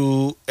ṣojú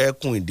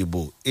ẹkùn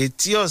ìdìbò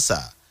Etí Ọ̀sà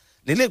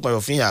nílé ìgbìmọ̀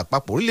òfin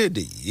àpapọ̀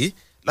orílẹ̀-èdè yìí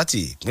láti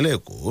ìpínlẹ̀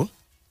Èkó.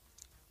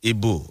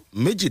 ìbò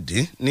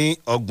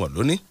 28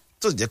 lóní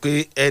tó jẹ́ pé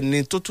ẹni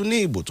tó tún ní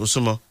ìbò tó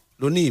súnmọ́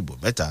ló ní ìbò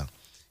 3.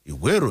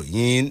 ìwé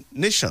ìròyìn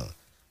Nation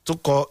tó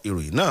kọ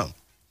ìròyìn náà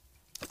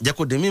jẹ́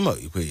kó di mímọ̀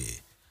wípé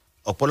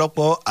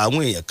ọ̀pọ̀lọpọ̀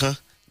àwọn èèyàn kan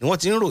ni wọ́n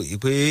ti ń ròyìn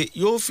pé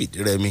yóò fìdí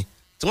rẹmi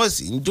tí wọ́n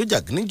sì ń jójà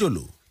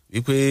níjòló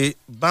wípé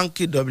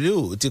Banky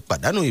W ti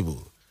pàdánù ìbò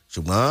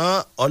ṣùgbọ́n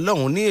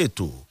Ọlọ́run ní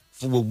ètò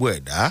fún gbogbo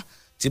ẹ̀dá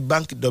tí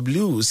Banky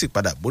W sì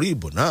padà borí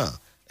ìbò náà.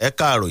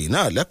 ẹ̀ka ìròyìn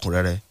náà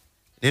lẹ́kùnrẹ́rẹ́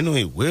nínú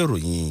ìwé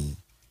ìròyìn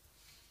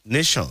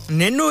Nation.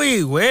 nínú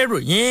ìwé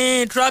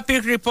ìròyìn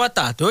traffic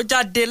reporter tó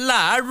jáde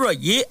láàárọ̀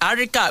yìí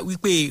àríkà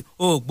wípé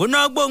ògbóná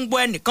gbòǹgbò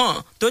ẹnìkan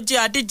tó jẹ́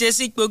adíje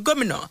sí ipò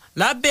gómìnà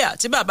lábẹ́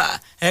àti bàbá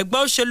ẹgbẹ́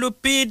òṣèlú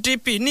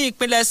PDP ní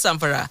ìpínlẹ̀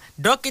Zamfara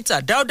dókítà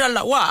Dáúdà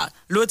Lawal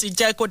ló ti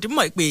jẹ́ kó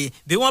dimọ̀ pé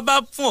bí wọ́n bá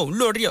fún òun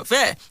lórí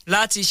ọ̀fẹ́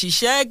láti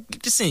ṣiṣẹ́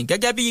sìn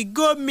gẹ́gẹ́ bí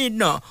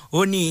gómìnà ó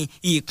ní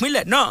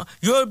ìpínlẹ̀ náà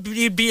yóò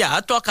bí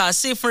àtọ́ka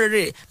sí fún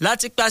rere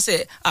láti pàṣẹ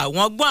àwọn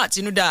ọgbọ́n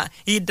àtinúdá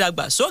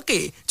ìdàgbàsókè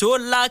tó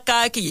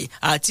lákàkì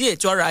àti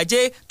ètò ọrọ̀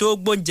ajé tó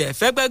gbóúnjẹ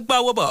fẹ́gbẹ́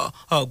gbáwó bọ̀.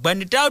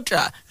 ọ̀gbẹ́ni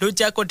Dáúdà ló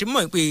jẹ́ kó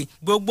dimọ̀ pé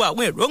gbogbo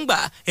àwọn èròǹgbà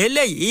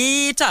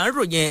eléyìí tá à ń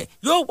ròyìn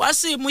yóò wá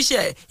sí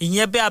ìmúṣẹ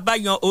ìyẹn bí a bá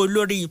yan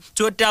olórí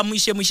tó dá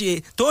múṣemúṣe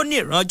tó ní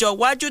ìrànjọ́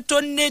wájú tó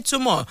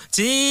nítumọ̀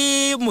tí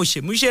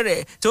múṣemúṣe rẹ̀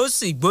tó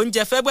sì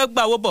gbóúnjẹ fẹ́gbẹ́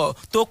gbáwó bọ̀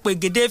tó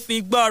pegedé fi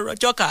gbọ́ ọ̀rọ̀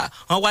jọ́ka.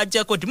 wọ́n wá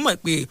jẹ́ kó dimọ̀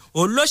pé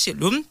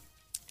olóṣèlú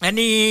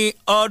ẹni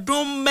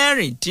ọdún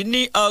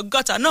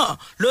 60 náà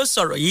ló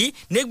sọ̀rọ̀ yìí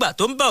nígbà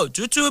tó ń bá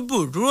òtútù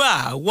bùrú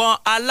àwọn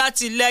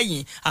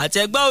alátìlẹ́yìn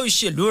àtẹgbẹ́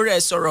òṣèlú rẹ̀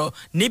sọ̀rọ̀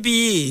níbi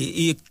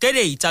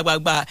ìkéde ìta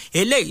gbangba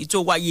eléyìí tó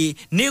wáyé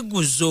ní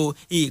Gúúsù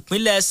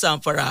ìpínlẹ̀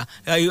Zamfara.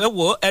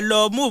 ẹ lọ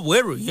mú ìwé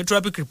ìròyìn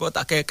Traffic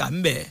Reporter kẹ́ẹ̀ka ń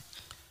bẹ̀.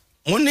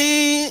 wọ́n ní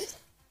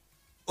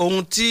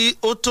ohun tí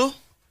ó tó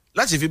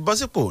láti fi bọ́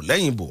sípò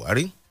lẹ́yìn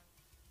Buhari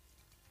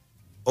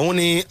òun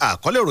ni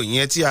àkọlé ìròyìn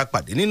yẹn tí a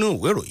pàdé nínú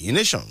ìwé ìròyìn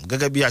Nation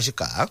gẹ́gẹ́ bí a ṣe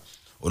kà á.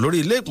 olórí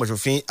ilé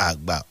ìpọ̀ṣòfin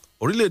àgbà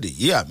orílẹ̀-èdè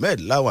yìí Ahmed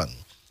Lawan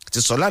ti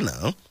sọ lánàá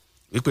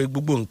wípé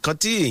gbogbo nǹkan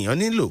tí èèyàn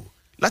nílò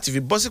láti fi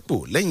bọ́ sípò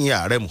lẹ́yìn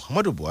ààrẹ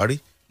Muhammadu Buhari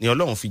ni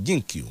Ọlọ́run fi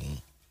jíǹkì òun.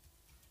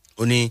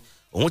 ó ní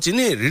òun ti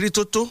ní ìrírí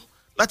tó tó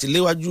láti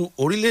léwájú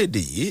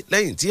orílẹ̀-èdè yìí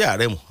lẹ́yìn tí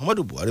ààrẹ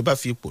Muhammadu Buhari bá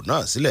fi ipò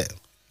náà sílẹ̀.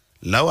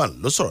 Lawan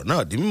ló sọ̀rọ̀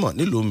náà di mímọ̀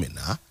nílùú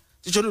Minna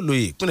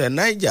tíṣolúlóye ìpínlẹ̀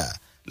Niger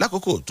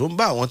lákòókò tó ń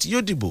bá àwọn tí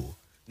yóò dìbò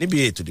níbi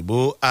ètò ìdìbò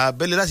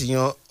abẹ́lé láti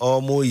yan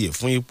ọmọ oyè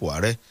fún ipò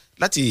ààrẹ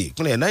láti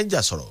ìpínlẹ̀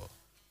Niger sọ̀rọ̀.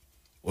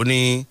 ó ní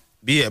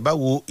bí ẹ bá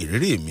wo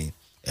ìrírí mi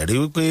ẹ rí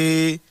wípé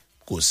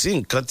kò sí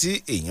nǹkan tí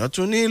èèyàn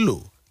tún nílò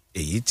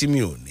èyí tí mi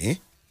ò ní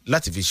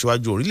láti fi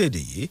ṣíwájú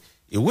orílẹ̀-èdè yìí.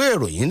 ìwé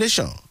ìròyìn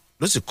Nation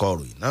ló sì kọ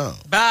ìròyìn náà.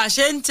 bá a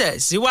ṣe ń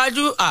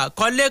tẹ̀síwájú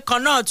àkọlé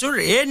kan náà tún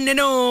rèé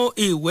nínú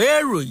ìwé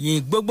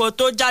ìròyìn gbogbo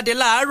tó jáde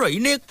láàárọ̀ yìí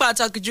ní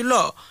pàtàkì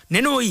jùlọ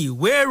nínú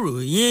ìwé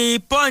ìròyìn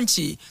Punch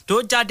tó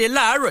jáde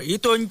láàárọ̀ yìí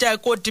tó ń jẹ́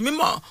kó di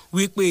mímọ̀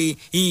wípé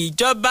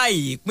ìjọba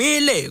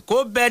ìpínlẹ̀ Èkó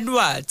bẹnu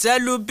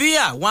àtẹ́lu bí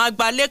àwọn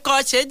agbalẹ́kọ̀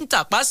ṣe ń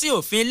tàpá sí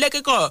òfin ilé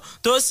kíkọ́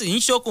tó sì ń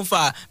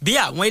ṣokùnfà bí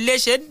àwọn ilé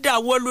ṣe ń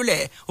dáwó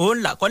lulẹ̀ òun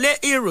làkọlé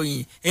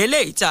ìròyìn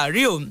eléyìí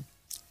tàrí òun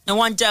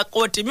wọ́n ń jẹ́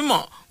kó di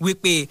mímọ̀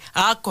wípé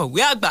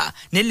akọ̀wé àgbà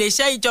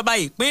níléeṣẹ́ ìjọba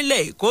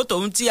ìpínlẹ̀ Èkó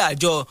tòun ti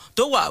àjọ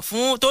tó wà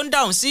fún tó ń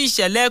dáhùn sí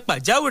ìṣẹ̀lẹ̀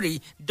pàjáwìrì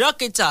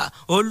dókítà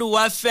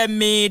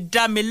Olúwafẹ́mi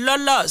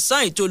Dámilọ́lá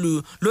Ọ̀sányìntolú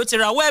ló ti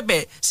rawọ́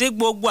ẹ̀bẹ̀ sí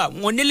gbogbo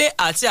àwọn onílé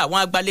àti àwọn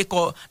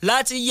agbalẹ̀kọ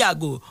láti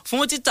yàgò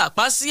fún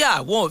títàpá sí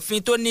àwọn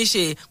òfin tó ní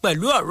ṣe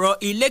pẹ̀lú ọ̀rọ̀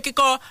ilé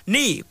kíkọ́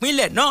ní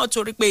ìpínlẹ̀ náà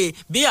torí pé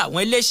bí àwọn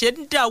ilé ṣe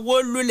ń dáwó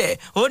lulẹ̀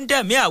ó ń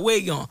dẹ̀mí àwọn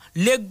èèyàn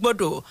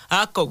légbodò.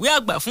 Akọ̀wé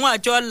àgbà fún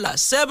àjọ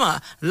LASEMA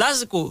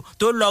lásìkò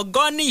tó lọ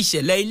gán ní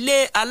ìṣẹ̀lẹ̀ ilé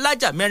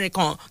alájà mẹ́rin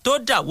kan tó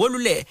dáwó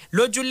lulẹ̀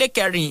lójúlé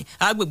kẹrin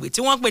agbègbè tí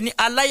wọ́n pè ní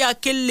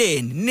Alayake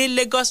Lane ní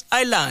Lagos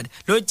Island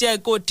ló jẹ́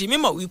kó di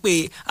mímọ̀ wípé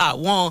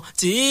àwọn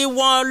tí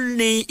wọ́n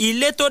ní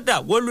ilé tó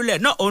dáwó lulẹ̀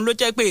náà òun ló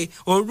jẹ́ pé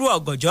òru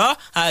ọ̀gànjọ́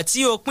àti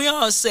òpin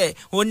ọ̀sẹ̀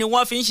òun ni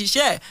wọ́n fi ń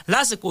ṣiṣẹ́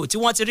lásìkò tí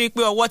wọ́n ti rí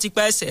pé ọwọ́ ti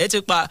pa ẹsẹ̀ ti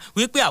pa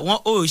wípé àwọn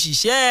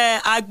òṣìṣẹ́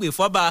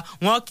agbèfọ́ba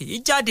wọn kì í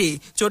jáde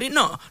torí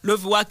náà ló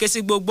fi wá ké sí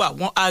gbogbo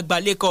àwọn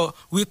agbalẹ́kọ̀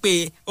wípé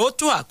ó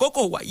tó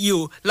àkókò wáyé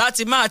o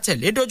láti máa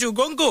tẹ̀lé dójú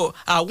góńgò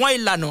àwọn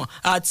ìlànà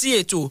àti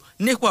ètò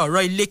nípa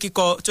ọ̀rọ̀ ilé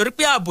kíkọ́ torí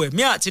pé ààbò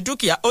ẹ̀mí àti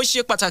dúkìá ó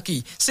ṣe pàtàkì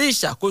sí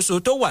ìṣàkóso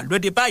tó wà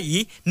lóde báyìí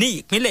ní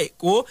ìpínlẹ̀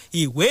Èkó.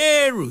 Ìwé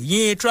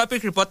ìròyìn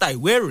Traffic Reporter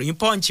ìwé ìròyìn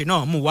Punch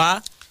náà mú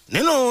wá.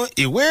 Nínú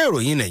ìwé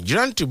ìròyìn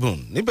Nigerian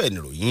Tribune níbẹ̀ ni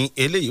ìròyìn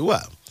eléyìí wà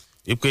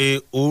wípé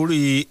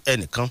orí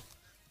ẹnìkan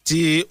tí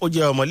ó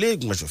jẹ́ ọmọlé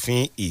ìgbìmọ̀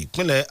aṣòfin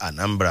ìpínlẹ̀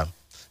Anambra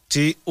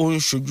tí ó ń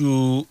ṣojú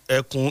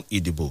ẹkùn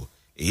ìdìbò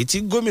èyí tí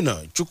gómìnà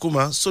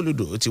Chukwuma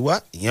Soludo ti wá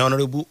ìyẹn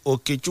ọ̀nàrẹ́bù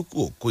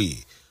Okechukwu Okoye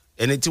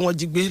ẹni tí wọ́n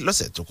jí gbé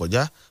lọ́sẹ̀ tó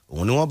kọjá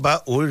òun ni wọ́n bá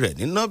orí rẹ̀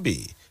ní Nọ́bì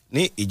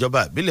ní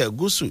ìjọba ìbílẹ̀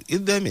gúúsù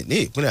Idemi ní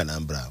ìpínlẹ̀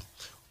Anambra.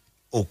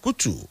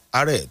 Òkútù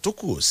ara ẹ̀ tó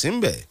kù sí ń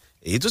bẹ̀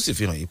èyí tó sì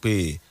fi hàn yí pé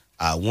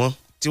àwọn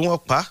tí wọ́n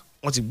pa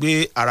wọ́n ti gbé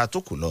ara tó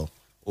kù lọ.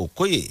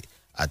 Okoye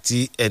àti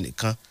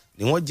ẹnìkan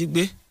ni wọ́n jí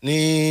gbé ní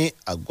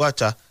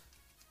Àgọ́àta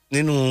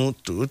nínú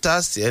Toyota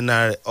Sienna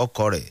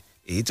ọkọ̀ rẹ̀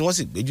èyí tí wọ́n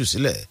sì gbé jù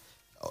sílẹ̀.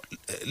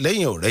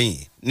 Lẹ́yìn ọ̀rẹ́yìn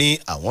ni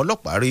àwọn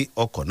ọlọ́pàá rí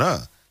ọkọ̀ náà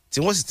tí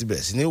wọ́n sì ti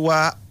bẹ̀rẹ̀ sí ní wá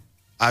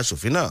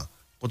aṣòfin náà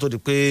kó tó di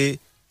pé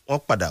wọ́n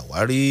padà wá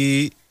rí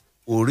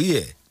orí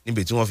ẹ̀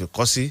níbi tí wọ́n fi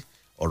kọ́ sí.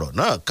 Ọ̀rọ̀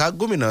náà ká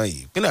gómìnà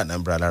ìpínlẹ̀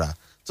Anambra lára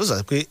tó sọ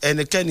pé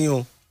ẹnikẹ́ni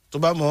o tó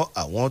bá mọ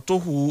àwọn tó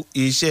hu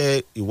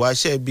ìwà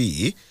iṣẹ́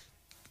bíi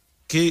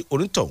kí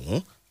onítọ̀hún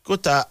kó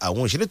ta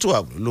àwọn ìṣẹ́létò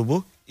ààbò lóbó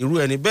irú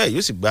ẹni bẹ́ẹ̀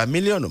yóò sì gba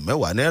mílíọ̀nù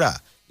 10 náírà.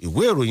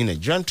 Ìwé ìròyìn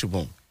Nigerian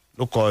Tribune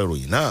ló kọ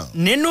ìròyìn náà.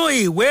 Nínú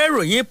ìwé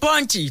ìròyìn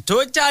Punch tó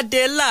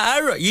jáde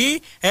láàárọ̀ yìí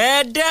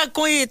ẹ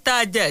dẹ́kun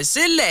ìtàjẹ̀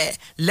sílẹ̀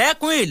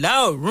lẹ́kùn ìlà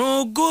oòrùn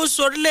gúúsù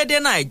orílẹ̀-èdè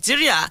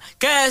Nàìjíríà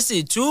kẹ́ẹ̀sì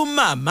tú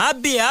màmá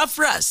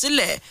Biafra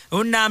sílẹ̀.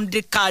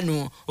 Nnamdi Kanu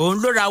òun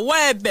ló rawọ́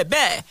ẹ̀bẹ̀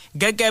bẹ́ẹ̀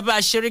gẹ́gẹ́ bá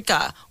ṣeríkà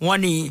wọn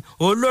ni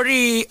olórí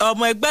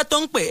ọmọ ẹgbẹ́ tó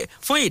ń pè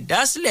fún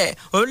ìdásílẹ̀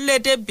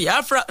orílẹ̀-èdè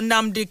Biafra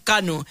Nnamdi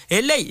Kanu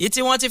eléyìí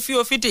tí wọ́n ti fi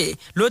òfin dè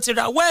ló ti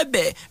rawọ́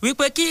ẹ̀bẹ̀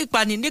wípé kí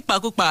ìpani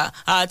nípakúpa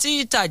àti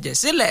ìtàjẹ̀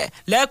sílẹ̀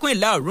lẹ́kùn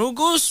ìlà oòrùn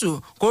gúúsù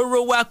kó ró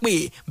wá pé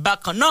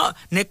bákan náà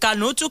ní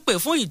Kanu tún pè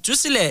fún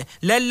ìtúsílẹ̀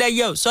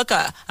lẹ́lẹ́yẹ òsọ́kà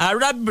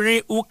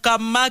arábìnrin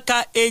Ukamaka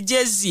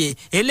Ejezie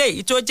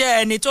eléyìí tó jẹ́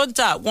ẹni tó ń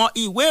ta àwọn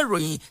ìwé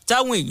ìròyìn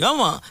táwọn èèyàn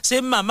mọ̀ sí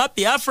Mama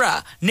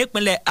Biafra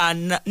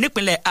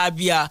nípínlẹ̀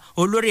Abia.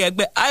 Olórí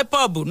ẹgbẹ́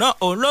IPOB náà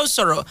òun ló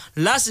sọ̀rọ̀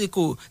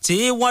lásìkò tí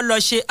wọ́n lọ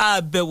ṣe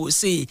àbẹ̀wò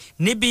sí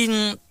níbi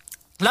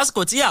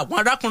lásìkò tí àwọn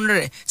arákùnrin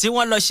rẹ̀ tí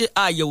wọ́n lọ ṣe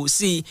àyẹ̀wò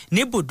sí i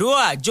níbùdó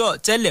àjọ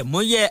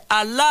tẹlẹ̀múyẹ́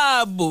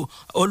aláàbò.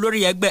 Olórí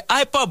ẹgbẹ́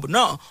IPOB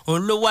náà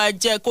òun ló wá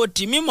jẹ́ kó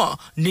di mímọ̀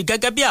ní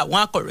gẹ́gẹ́ bí àwọn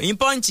akọ̀ròyìn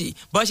Punch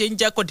bó ṣe ń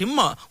jẹ́ kó di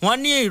mímọ̀ wọ́n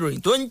ní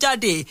ìròyìn tó ń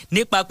jáde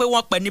nípa pé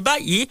wọ́n pẹ̀ ní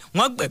báyìí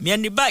wọ́n gbẹ̀mí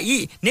ẹni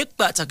báyìí ní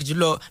pàtàkì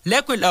jùlọ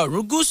lẹ́kùn ìlà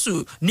oòrùn gúúsù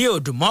ní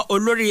òdùmọ́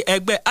olórí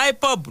ẹgbẹ́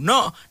IPOB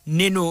náà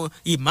nínú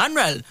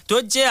Emmanuel tó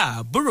jẹ́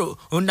àbúrò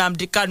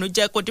Nnamdi Kanu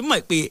jẹ́ kó di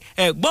mímọ̀ pé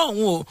ẹ̀gbọ́n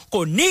òun kò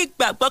ní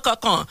ìgbàgbọ́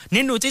kankan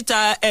nínú títa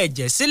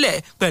ẹ̀jẹ̀ sílẹ̀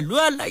pẹ̀lú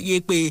àlàyé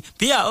pé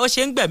bí ó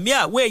ṣe ń gbẹ̀mí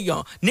àwọn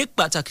èèyàn ní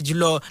pàtàkì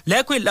jùlọ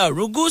lẹ́kùn ìlà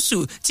oòrùn gúúsù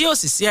tí ó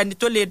sì sí ẹni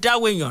tó lè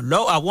dáwọ́ èèyàn lọ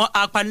àwọn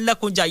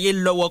apanilẹ́kúnjayé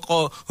lọ́wọ́ kọ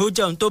ó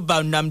jẹun tó bá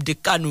Nnamdi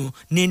Kanu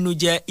nínú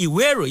jẹ́.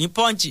 Ìwé ìròyìn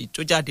Punch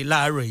tó jáde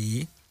láàárọ̀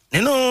yìí.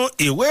 Nínú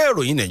ìwé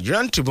ìròyìn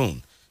Nigerian Tribune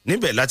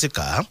níbẹ̀ láti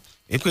kà á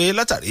wípé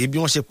látàrí bí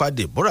wọ́n ṣe pa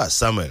Deborah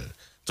Samuel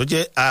tó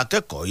jẹ́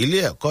akẹ́kọ̀ọ́ ilé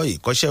ẹ̀kọ́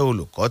ìkọ́ṣẹ́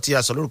olùkọ́ tí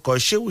a sọ lórúkọ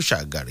Shehu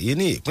Shagari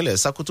ní ìpínlẹ̀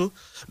Sokoto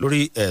lórí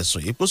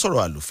ẹ̀sùn ìpò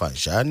sọ̀rọ̀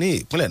àlùfàǹṣá ní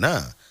ìpínlẹ̀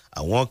náà.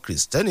 Àwọn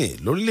Kristẹni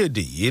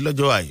lórílẹ̀‐èdè yìí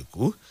lọ́jọ́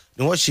Àìkú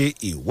ni wọ́n ṣe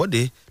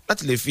ìwọ́de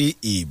láti lè fi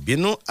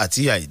ìbínú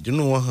àti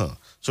àìdùnnú wọn hàn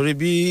sórí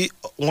bí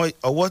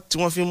ọwọ́ tí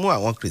wọ́n fi mú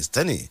àwọn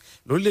Kristẹni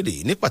lórílẹ̀‐èdè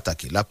yìí ní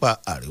pàtàkì lápá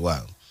àríwá.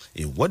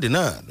 Ìwọ́de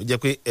náà ló jẹ́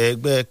pé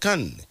ẹgbẹ́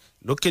CAN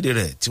ló kéde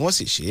rẹ̀ tí wọ́n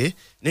sì ṣe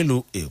nílùú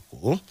Èkó.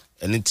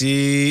 Ẹni tí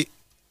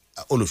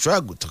olùṣọ́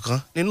àgùntàn kan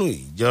nínú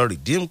ìjọ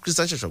Redeemed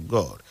Christian Church of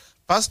God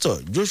Pastor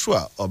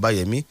Joshua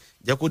Ọbáyẹmí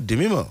jẹ́ kó di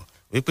mímọ̀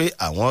wípé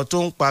àwọn tó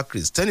ń pa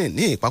Kristẹni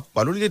ní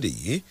ìpakúpa lórílẹ̀‐èdè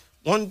yìí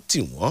wọ́n ń tì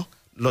wọ́n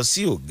lọ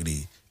sí ògiri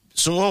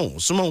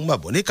súnmọ́ òun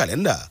bàbọ̀ ní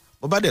kàlẹ́ndà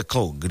bó bá dẹ̀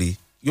kan ògiri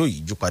yóò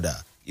yíjú padà.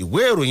 Ìwé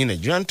ìròyìn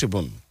Nigerian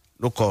Tribune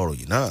ló kọ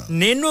ìròyìn náà.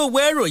 nínú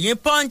ìwé ìròyìn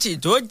punch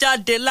tó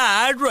jáde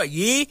láàárọ̀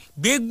yìí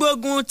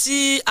gbígbógun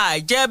ti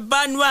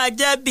àjẹbánu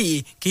àjẹbì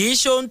kì í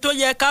ṣe ohun tó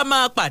yẹ ká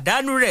máa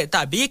pàdánù rẹ̀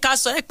tàbí ká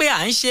sọ pé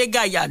à ń ṣe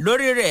gàyà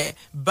lórí rẹ̀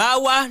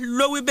Báwa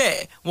ló wí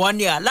bẹ́ẹ̀. wọ́n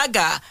ní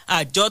alága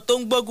àjọ tó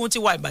ń gbógun ti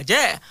wà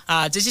ìbàjẹ́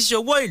àti ṣíṣe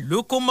owó ìlú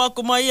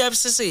kúmọ́kúmọ́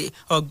EFCC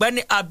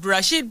ọ̀gbẹ́ni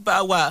Abdulrasheed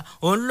Báwa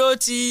òun ló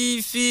ti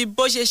fi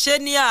bó ṣe ṣe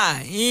ní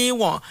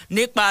àhíwọ̀n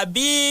nípa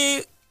bí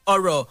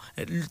ọ̀rọ̀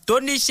tó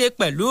ní ṣe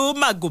pẹ̀lú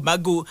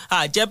màgòmágó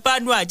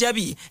àjẹbánu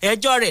àjẹbì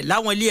ẹjọ́ rẹ̀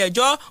láwọn ilé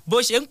ẹjọ́ bó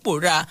ṣe ń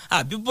pòórá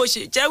àbí bó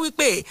ṣe jẹ́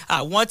wípé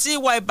àwọn tí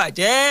ìwà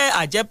ìbàjẹ́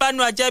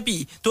àjẹbánu àjẹbì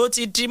tó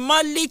ti di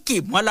mọ́líkì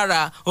mọ́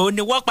lára òun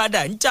ni wọ́n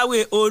padà ń jáwé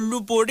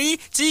olúborí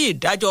tí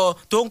ìdájọ́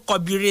tó ń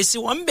kọbire sí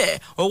wọn bẹ̀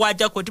ó wá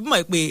jẹ́ kó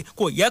dìmọ̀ pé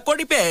kò yẹ kó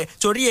rí bẹ́ẹ̀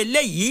torí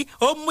eléyìí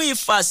ó mú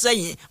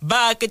ìfàsẹ́yìn bá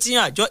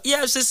akitiyan àjọ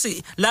EFCC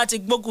láti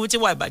gbógun ti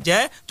ìwà ìbàjẹ́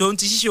tó ń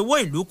ti ṣíṣe owó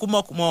ìlú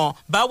kúmọkùmọ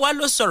Báwa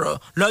ló sọ̀rọ̀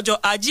lọ́jọ́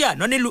Ajé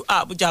àná nílùú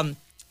Àbújá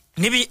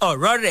níbi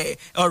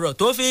ọ̀rọ̀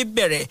tó fi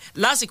bẹ̀rẹ̀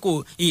lásìkò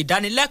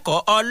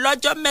ìdánilẹ́kọ̀ọ́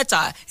ọlọ́jọ́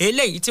mẹ́ta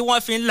eléyìí tí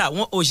wọ́n fi ń la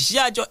àwọn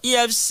òṣìṣẹ́ àjọ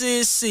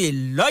EFCC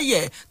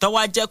lọ́yẹ̀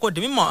tọ́wọ́ jẹ́ kó di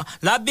mímọ̀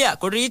lábẹ́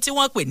àkórí tí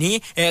wọ́n pè ní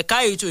ẹ̀ka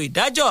ètò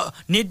ìdájọ́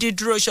ní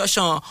dídúró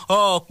ṣọ̀ṣàn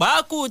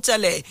ọ̀pákù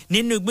tẹ̀lẹ̀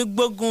nínú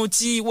gbígbógun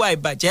ti ìwà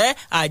ìbàjẹ́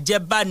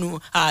àjẹbánu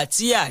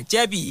àti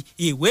àjẹbì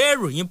ìwé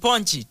ìròyìn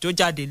Punch tó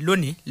jáde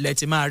lónìí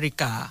lẹ́tì máa rí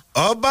kà.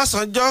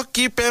 Ọbásanjọ́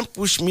kí pen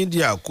push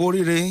media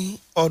kórìíre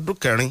ọdún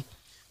kẹrin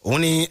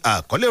òun ni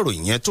àkọlé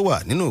ìròyìn yẹn tó wà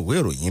nínú ìwé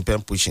ìròyìn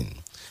pen pushing.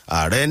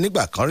 ààrẹ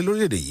nígbà kan rí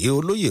lórílẹ̀‐èdè yìí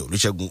olóyè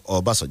Olúṣẹ́gun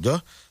Ọbásanjọ́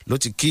ló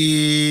ti kí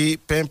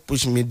pen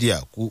push media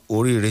kú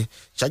oríire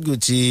ṣáájú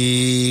ti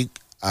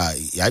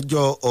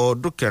àyájọ́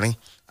ọdún kẹrin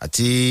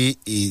àti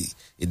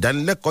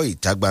ìdánilẹ́kọ̀ọ́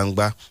ìta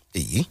gbangba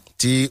èyí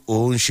tí ó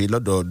ń ṣe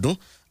lọ́dọọdún.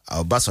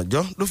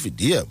 Ọbásanjọ́ ló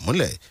fìdí ẹ̀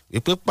múlẹ̀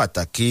wípé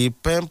pàtàkì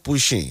pen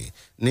pushing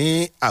ní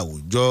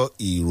àwùjọ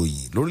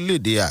ìròyìn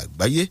lórílẹ̀‐èdè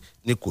àgbáyé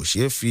ni kò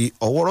ṣeé fi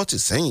ọwọ́ rọ́tì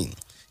sẹ́yìn.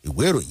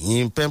 ìwé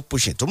ìròyìn pen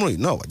pushing tó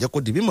múròyìn náà wá jẹ́ kó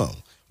di mímọ̀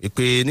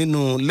wípé nínú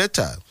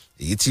lẹ́tà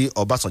èyí tí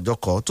Ọbásanjọ́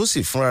kọ tó sì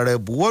fúnra rẹ̀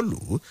buwọ́lù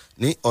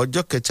ní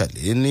ọjọ́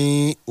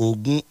 23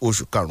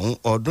 oṣù karùn-ún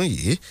ọdún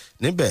yìí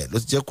níbẹ̀ ló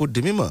ti jẹ́ kó di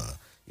mímọ̀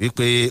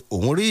wípé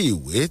òun rí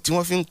ìwé tí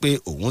wọ́n fi ń pe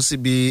òun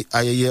síbi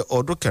ayẹyẹ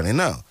ọdún kẹrin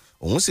náà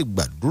òun sì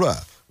gbàdúrà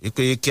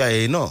wípé kí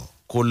ayẹyẹ náà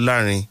kó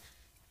lárin.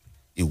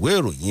 ìwé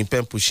ìròyìn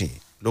pen pushing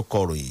ló kọ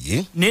ìròyìn yìí.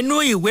 nínú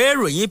ìwé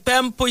ìròyìn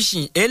pen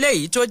pushing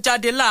eléyìí tó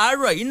jáde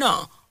láàárọ̀ yìí náà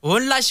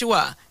òun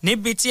láṣìwà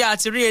níbi tí a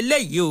ti rí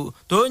eléyìí o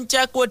tó ń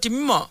jẹ́ kó di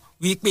mímọ̀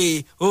wípé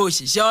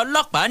òṣìṣẹ́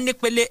ọlọ́pàá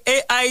nípele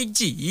AIG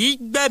yìí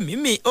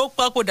gbẹ̀mímì ó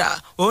papòdà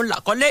òun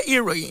làkọ́lé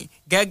ìròyìn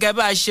gẹ́gẹ́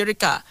bá a ṣe rí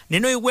kà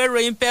nínú ìwé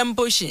ìròyìn pen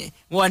pushing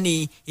wọ́n ní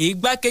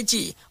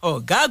igbákejì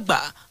ọ̀gá àgbà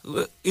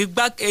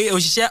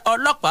òṣìṣẹ́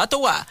ọlọ́pàá tó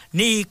wà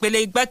ní ìpele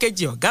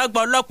igbákejì ọ̀gá àgbà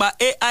ọlọ́pàá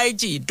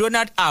AIG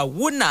Donald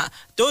Awuna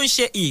tó ń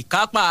ṣe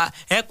ìkápá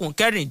ẹkùn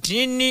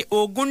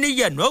 16 ní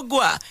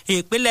Yenagoa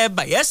ìpínlẹ̀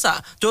Bayelsa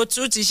tó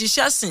tún ti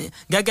ṣiṣẹ́ sìn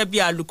gẹ́gẹ́ bí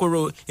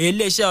alukoro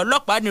iléeṣẹ́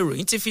ọlọ́pàá ní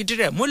ìròyìn ti fìdí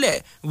rẹ̀ múlẹ̀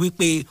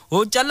wípé ó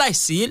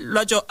jáláìsí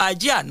lọ́jọ́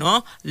Ajé àná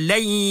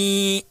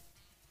lẹ́yìn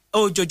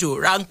òjòjò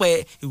ráńpẹ́.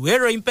 ìwé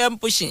ìròyìn pen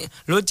pushing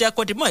ló jẹ́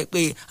kó di mọ̀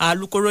pé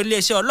alukoro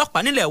iléeṣẹ́ ọlọ́pàá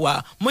nílẹ̀ wa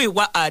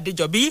Múyìwá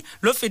Adéjọbí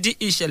ló fìdí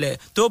ìṣẹ̀lẹ̀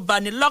tó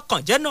bani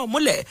lọ́kàn jẹ́ náà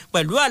múlẹ̀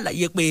pẹ̀lú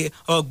àlàyé pé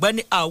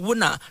ọ̀gbẹ́ni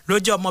Awuna ló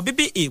jẹ́ ọmọ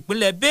bíbí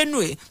ìpínlẹ̀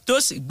Benue tó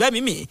sì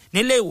gbẹ́mìí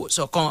nílé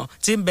ìwòsàn kan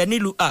tí ń bẹ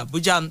nílùú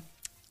Àbújá.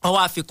 ọwọ́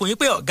àfikún yìí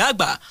pé ọ̀gá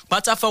àgbà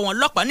pátá fọwọn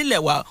ọlọ́pàá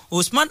nílẹ̀ wa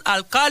Usman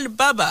Alkali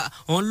Baba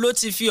òun ló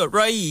ti fi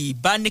ọ̀rọ̀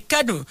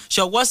ìbánikẹ́dùn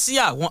ṣọwọ́ sí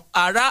àwọn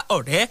ará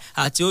ọ̀rẹ́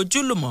àti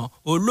ojúlùmọ̀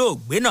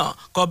olóògbé náà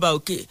kọ́ba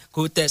òkè kó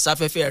tẹ̀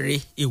sáfẹ́fẹ́ rí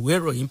ìwé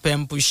ìròyìn pen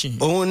pushing.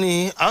 òun ni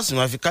a sì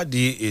máa fi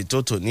káàdì ètò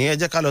tòní ẹ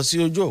jẹ́ ká lọ sí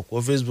ojú òpó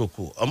Facebook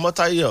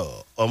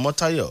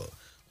ọmọtáyọ̀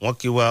wọn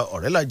kí wa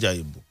ọ̀rẹ́làjà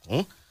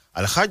ìbùkún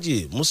Alhaji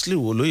Muslim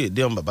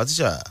Olóyèdé ọmọ bàbá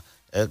tíṣà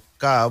ẹ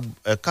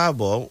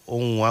káàbọ̀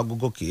ohun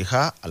agogo kìí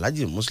ha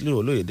Alhaji Muslim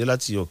Olóyèdé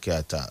láti òkè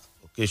àtà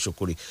òkè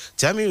ṣokòrè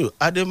Tiamiru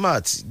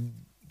Ademat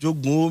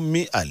jogun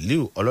omi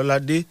Aliu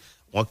Ọlọ́ládé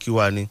wọn kí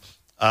wa ni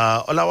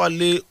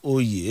Ọláwálé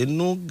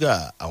Oyènúgà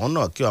àwọn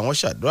náà kí àwọn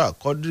ṣàdúrà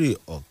Kọ́dírì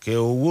ọ̀kẹ́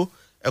owó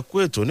ẹkú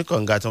ètò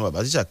oníkànga tí wọn bàbá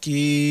tíṣà kí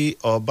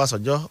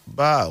Ọbásanjọ́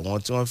bá àwọn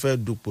tí wọ́n fẹ́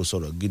dupò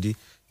sọ̀rọ̀ gidi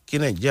kí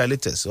Nàìjíríà lè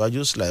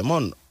tẹ̀síwájú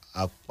Sulaimon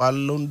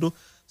Apalondo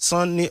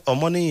Sanni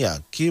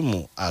Ọmọnìyàn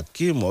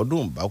Akeem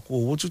ọdún bákú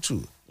owó tútù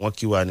wọn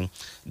kí wa ni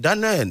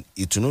Daniel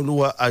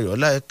Ìtùnúlúwa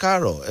Ayọ̀lá ẹ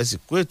káàárọ̀ ẹ sì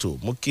kú ètò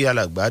mú kí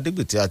alàgbà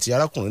Adégbìtì àti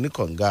arákùnrin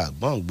níkànga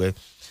àgbọ̀ǹgbẹ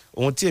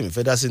ohun tí èmi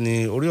fẹ́ dá sí ni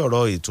orí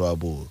ọ̀rọ̀ ètò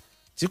ààbò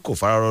tí kò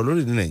fararọ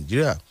lórí ní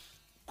Nàìjíríà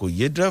kò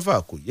yé dírẹ́fà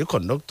kò yé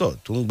kọ̀ńdọ́tọ̀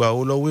tó ń gba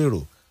owó lọ́wọ́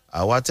èrò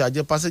àwa tí a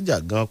jẹ́ pásẹ́jà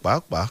gan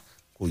pàápàá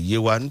kò yé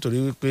wa nítorí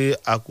wípé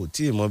a kò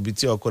tí ì mọ ibi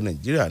tí ọkọ̀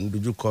Nàìjíríà ń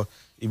dojúkọ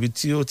ibi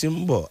tí ó ti ń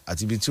bọ̀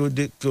àti ibi tí ó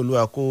dé kí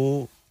Olúwa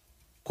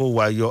kó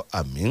wa yọ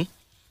àmín.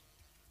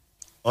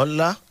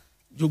 Ọlá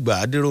Jùgbà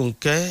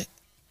Adéròǹkẹ́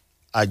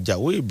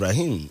Àjàwó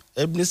Ibrahim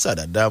Ebenezer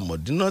Dada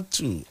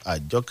Mọ̀dínátù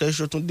Àjọkẹ́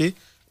Ṣótúndé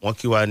wọn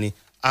kí wa ni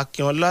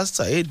Akínọlá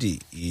Saheed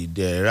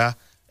Ìdẹ̀ra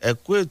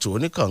ẹ̀kú ètò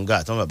oníkànga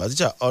àtàwọn bàbá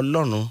tíṣà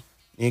ọlọ́run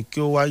ni kí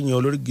ó wá yan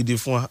olórí gidi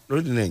fún wa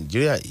lórílẹ̀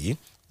nàìjíríà yìí.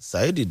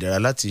 Saheed Ìdára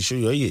láti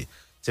Ṣóyọyè.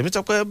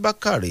 Tèmítọ́pẹ́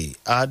Bákàrè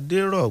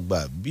Adérọ̀gbà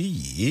bí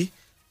yìí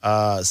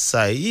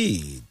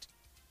Saheed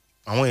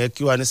àwọn yẹn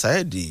kí wá ní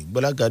Saheed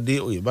Gbọ́lágadé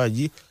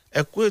Oyèbáyí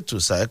ẹ̀kú ètò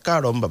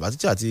sàẹ́kàrọ̀ bàbá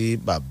tíṣà àti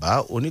bàbá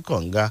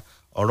oníkànga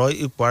ọ̀rọ̀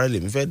ipò ààrẹ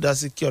lèmi fẹ́ dá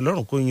sí kí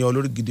ọlọ́run kó yan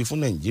olórí gidi fún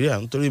nàìjíríà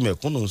nítorí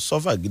mẹ̀kúnnù ń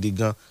sọ́fà gidi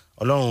gan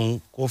ọlọ́run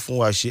kó fún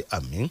wa ṣe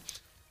àmín.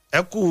 ẹ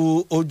kú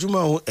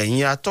ojúmọ́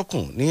ẹ̀yin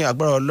atọ́kùn ní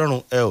agbára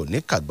ọlọ́run ẹ ò ní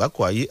kàgbákò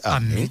ayé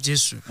àmín.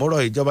 mo rọ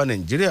ìjọba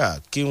nàìjíríà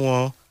kí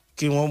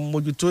wọ́n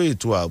mójútó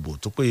ètò ààbò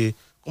tó péye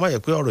kó má yẹ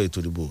pé ọ̀rọ̀ ètò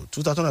ìdìbò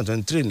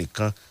 2023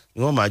 nìkan ni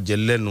wọ́n máa jẹ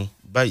lẹ́nu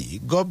báyìí.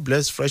 God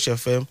bless Fresh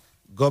FM,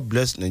 God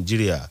bless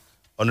Nigeria.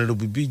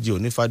 Honorable BJ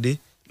Onífádé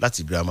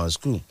láti grammar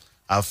school.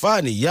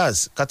 Àfáà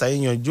Niyas kátàyé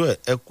yanjú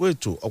ẹ kú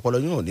ètò ọpọlọ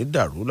yóò ní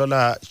dàrú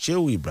lọ́lá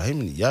Shehu Ibrahim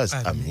Niyas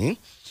àmín.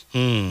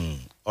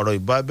 Ọ̀rọ̀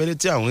ìbò abẹ́lé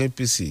tí àwọn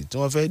APC tí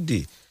wọ́n fẹ́ dè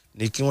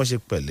ní kí wọ́n ṣe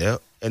pẹ̀lẹ́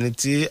ẹni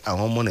tí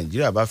àwọn ọmọ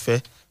Nàìjíríà bá fẹ́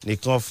ní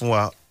kí wọ́n fún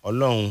wa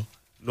ọlọ́run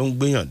ló ń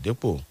gbéyàn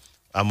dépò.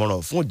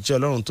 Àmọ̀ràn fún òjíṣẹ́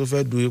ọlọ́run tó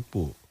fẹ́ du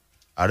ipò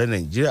ààrẹ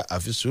Nàìjíríà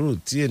àfi sùúrù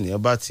tí ènìyàn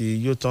bá ti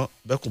yó tán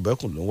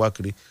bẹ́kùnbẹ́kùn ló ń wá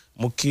kiri.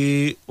 Mo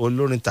kí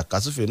olórin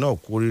tàkásùfè náà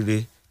kú oríire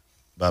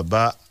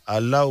bàbá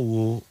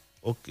aláwo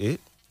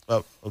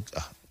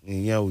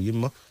ìyẹn òye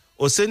mọ́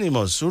Òsénì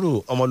Mọ̀súrù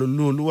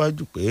ọmọlúlú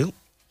olúwájú pé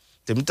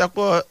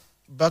Tèmítọ́pẹ́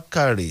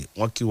Bákàrè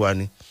wọ́n kí wa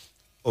ni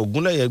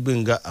Ògúnlẹ̀yẹ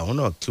Gbénga àwọn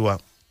náà kí wa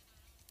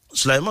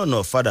Sulaiman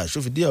náà fada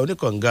Ṣófìdíà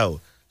oníkànga ò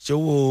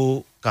ṣòwò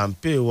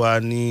kàmpé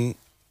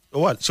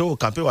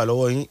wa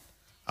lọ́wọ́ yín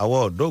àwọn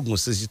ọ̀dọ́ Ògùn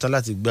ṣe ṣetán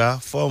láti gba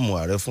fọ́ọ̀mù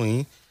ààrẹ fún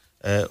yín.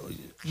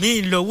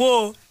 mi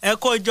lówó ẹ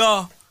kó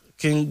jọ.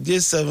 King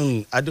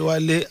J7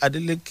 Adéwálé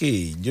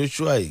Adélékè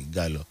Joshua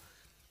Ìgàlọ̀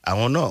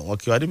àwọn náà wọn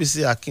kí wa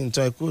Adébísí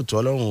Akíntàn ẹkú ètò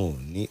ọlọ́run ò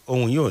ní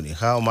ohun yìí ò ní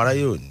há ọmọ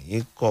aráyé ò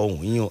ní kọ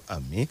ohun yìí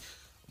àmín.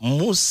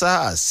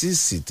 Musa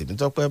Asisi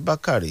Tèmítọ́pẹ́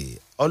Bákàrè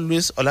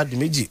always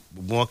Ọládìméjì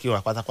gbogbo wọn kí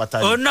wa pátápátá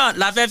ni. òun náà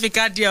la fẹ́ fi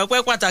ká díẹ̀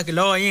ọpẹ́ pàtàkì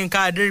lọ́wọ́ Yínká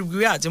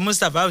Adéríbigbé àti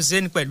Mustapha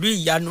Hussein pẹ̀lú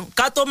ìyanu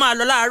ká tó máa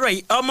lọ láàárọ̀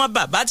yìí ọmọ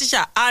bàbá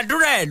tíṣà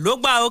àdúrà ẹ̀ ló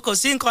gbà ó kò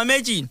sí nǹkan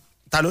méjì.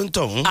 Ta ló ń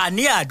tọ̀hún?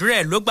 àní àdúrà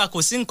ẹ̀ ló gbà kò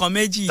sí nǹkan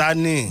méjì. Ta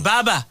ni?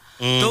 Bàbá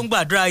tó ń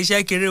gbàdúrà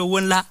iṣẹ́ kéré owó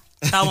ńlá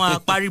táwọn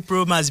apárí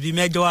promas bíi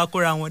mẹ́jọ wá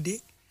kóra wọn dé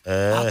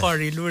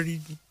akọrin lórí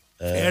ni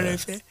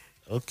fẹ́rẹ́fẹ́.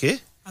 ok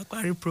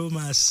apárí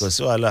promas kò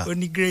sí wàhálà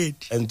oní grade.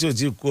 ẹni tí ò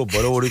tí kú ọ̀bọ̀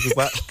lọ́wọ́ orí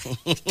pípa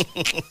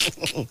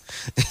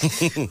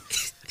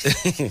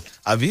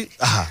àbí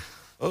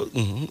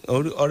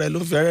ọ̀rẹ́ ló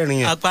ń fi ẹrẹ́ rìn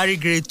yẹn. apárí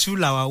grade 2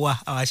 làwa wà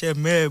àwàṣẹ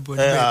mẹ́ẹ̀bọ̀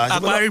níbẹ̀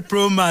apárí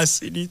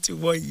promas ní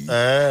tiwọ́ yìí.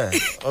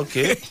 ok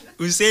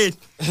Hussein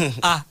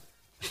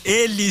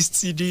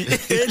A-list ni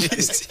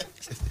A-list.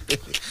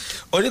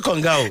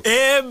 oníkànga o.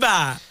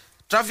 eba.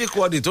 traffic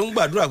warden tó ń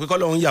gbàdúrà pé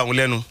kọ́lọ́run yà wọ́n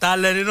lẹ́nu. ta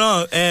lẹni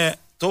náà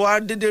tó wá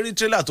dédé rí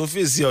tírélà tó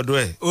fèsì ọ̀dọ̀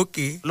ẹ̀. ok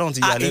Ọlọ́run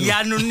ti yà lẹ́nu.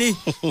 ìyanu ní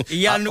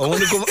ìyanu. òun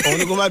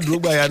ni kó má dúró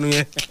gba ìyanu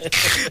yẹn.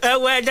 ẹ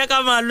wọ ẹ jẹ́ ká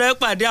máa lọ ẹ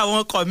pàdé àwọn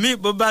ọkọ̀ mi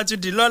bó bá tún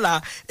di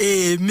lọ́la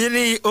èmi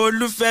ní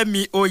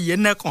Olúfẹ́mi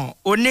Oyènẹ́kan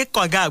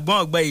oníkànga àgbọ̀n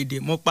ọ̀gbẹ́ èdè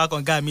mo pa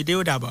kànga mi dé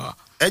ó dàbọ̀.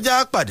 ẹ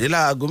já pàdé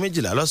láago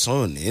 12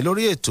 lọ́sàn-án òní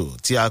lórí ètò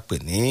tí a pè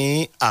ní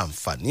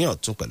àǹfààní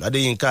ọ̀tun pẹ̀lú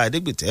Adéyínká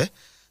Adégbìtẹ́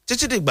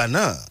títí dìgbà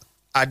náà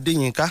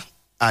Adéyínká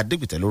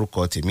Adégbìtẹ́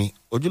lórúkọ tèmi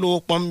ojúlówó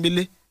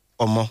pọ́nbélé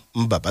ọmọ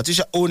bàbá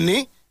tíṣà òní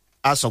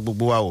àsàn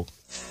gbogbo wa o.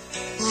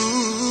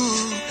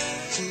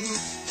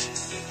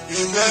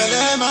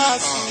 ìbẹ̀rẹ̀ máa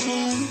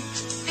sùn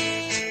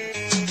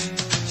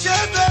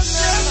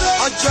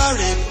ọjọ́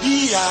rẹ̀ bí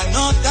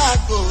àná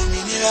dàgbò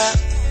òmìnira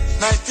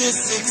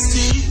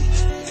 1960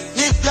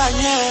 nígbà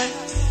yẹn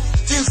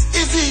things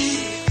easy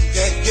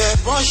gẹ́gẹ́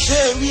bọ́n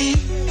ṣe wí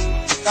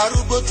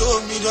darúgbó tó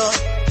mi lọ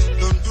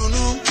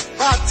lòdùnú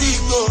pátí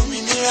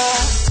gbòmìnira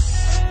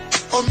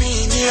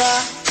òmìnira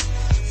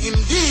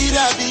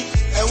ìdírabi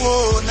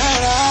ẹ̀wọ̀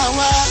náírà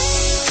wá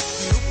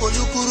ìlú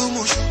polúkúrú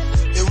mùsùn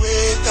ewé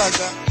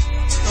tàgbà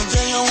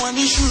lọ́jọ́ yan wọn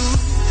níṣu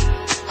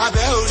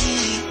abẹ́ orí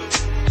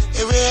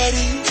ewé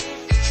rí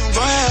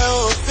ṣùgbọ́n ẹ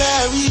ò fẹ́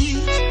wí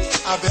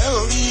abẹ́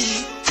orí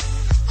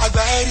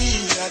àgbà ẹ̀rí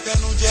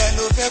àtẹnujẹ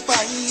ló fẹ́ pa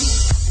yín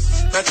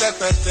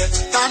pẹ̀tẹ̀pẹ̀tẹ̀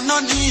taná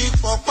ní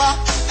ìpọ̀pá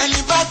ẹni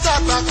bá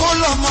tàgbà kó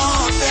lọ́mọ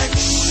ọ̀fẹ́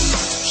ní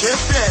ṣé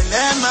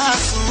bẹ̀lẹ́ máa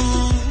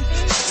sùn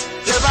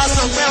tẹ bá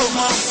sọ pé ò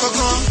mọ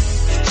kankan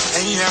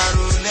ẹ̀yìn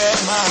àròlẹ̀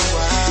máa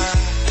wà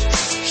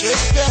ṣé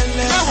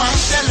bẹ̀lẹ́ máa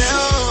ṣẹlẹ̀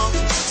o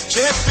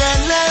ṣé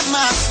bẹ̀lẹ́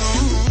máa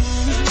sùn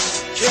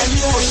ṣé ní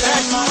kò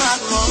ṣẹ́nu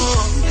àkọ́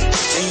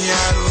ẹ̀yìn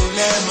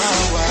àròlẹ̀ máa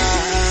wà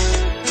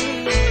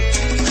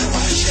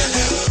máa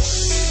ṣẹlẹ̀ o.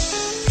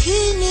 Kí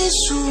ni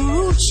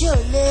sùúrù tí ò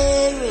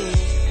lérè?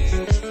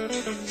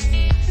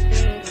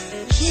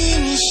 Kí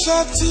ni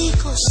iṣẹ́ tí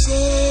kò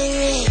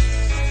ṣeré?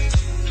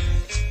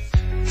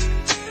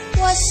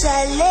 Wọ́n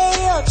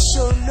ṣàlẹ́yìn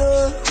ọ̀tún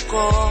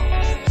lórúkọ.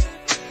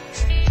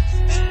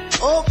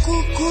 Ó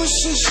kúkú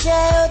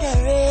ṣiṣẹ́ ó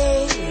dẹ̀rẹ̀.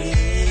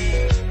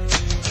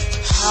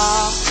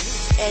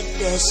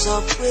 Ẹ̀dẹ̀ sọ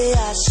pé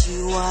a ṣì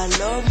wà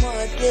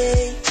lọ́mọdé.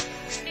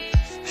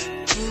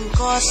 Nǹkan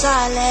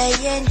sálẹ̀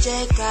yẹn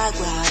jẹ́ ká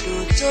gbàdo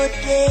tó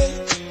dé.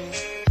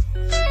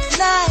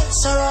 Láì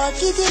sọ̀rọ̀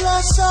gidi lọ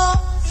sọ,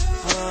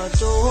 ọ̀rọ̀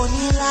tó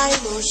ní láì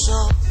ló sọ.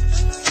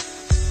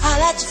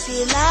 Aláti fi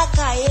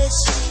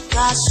lákàyèsí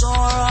ká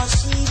sọ̀rọ̀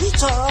síbi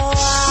tọ̀rọ̀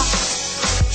wá.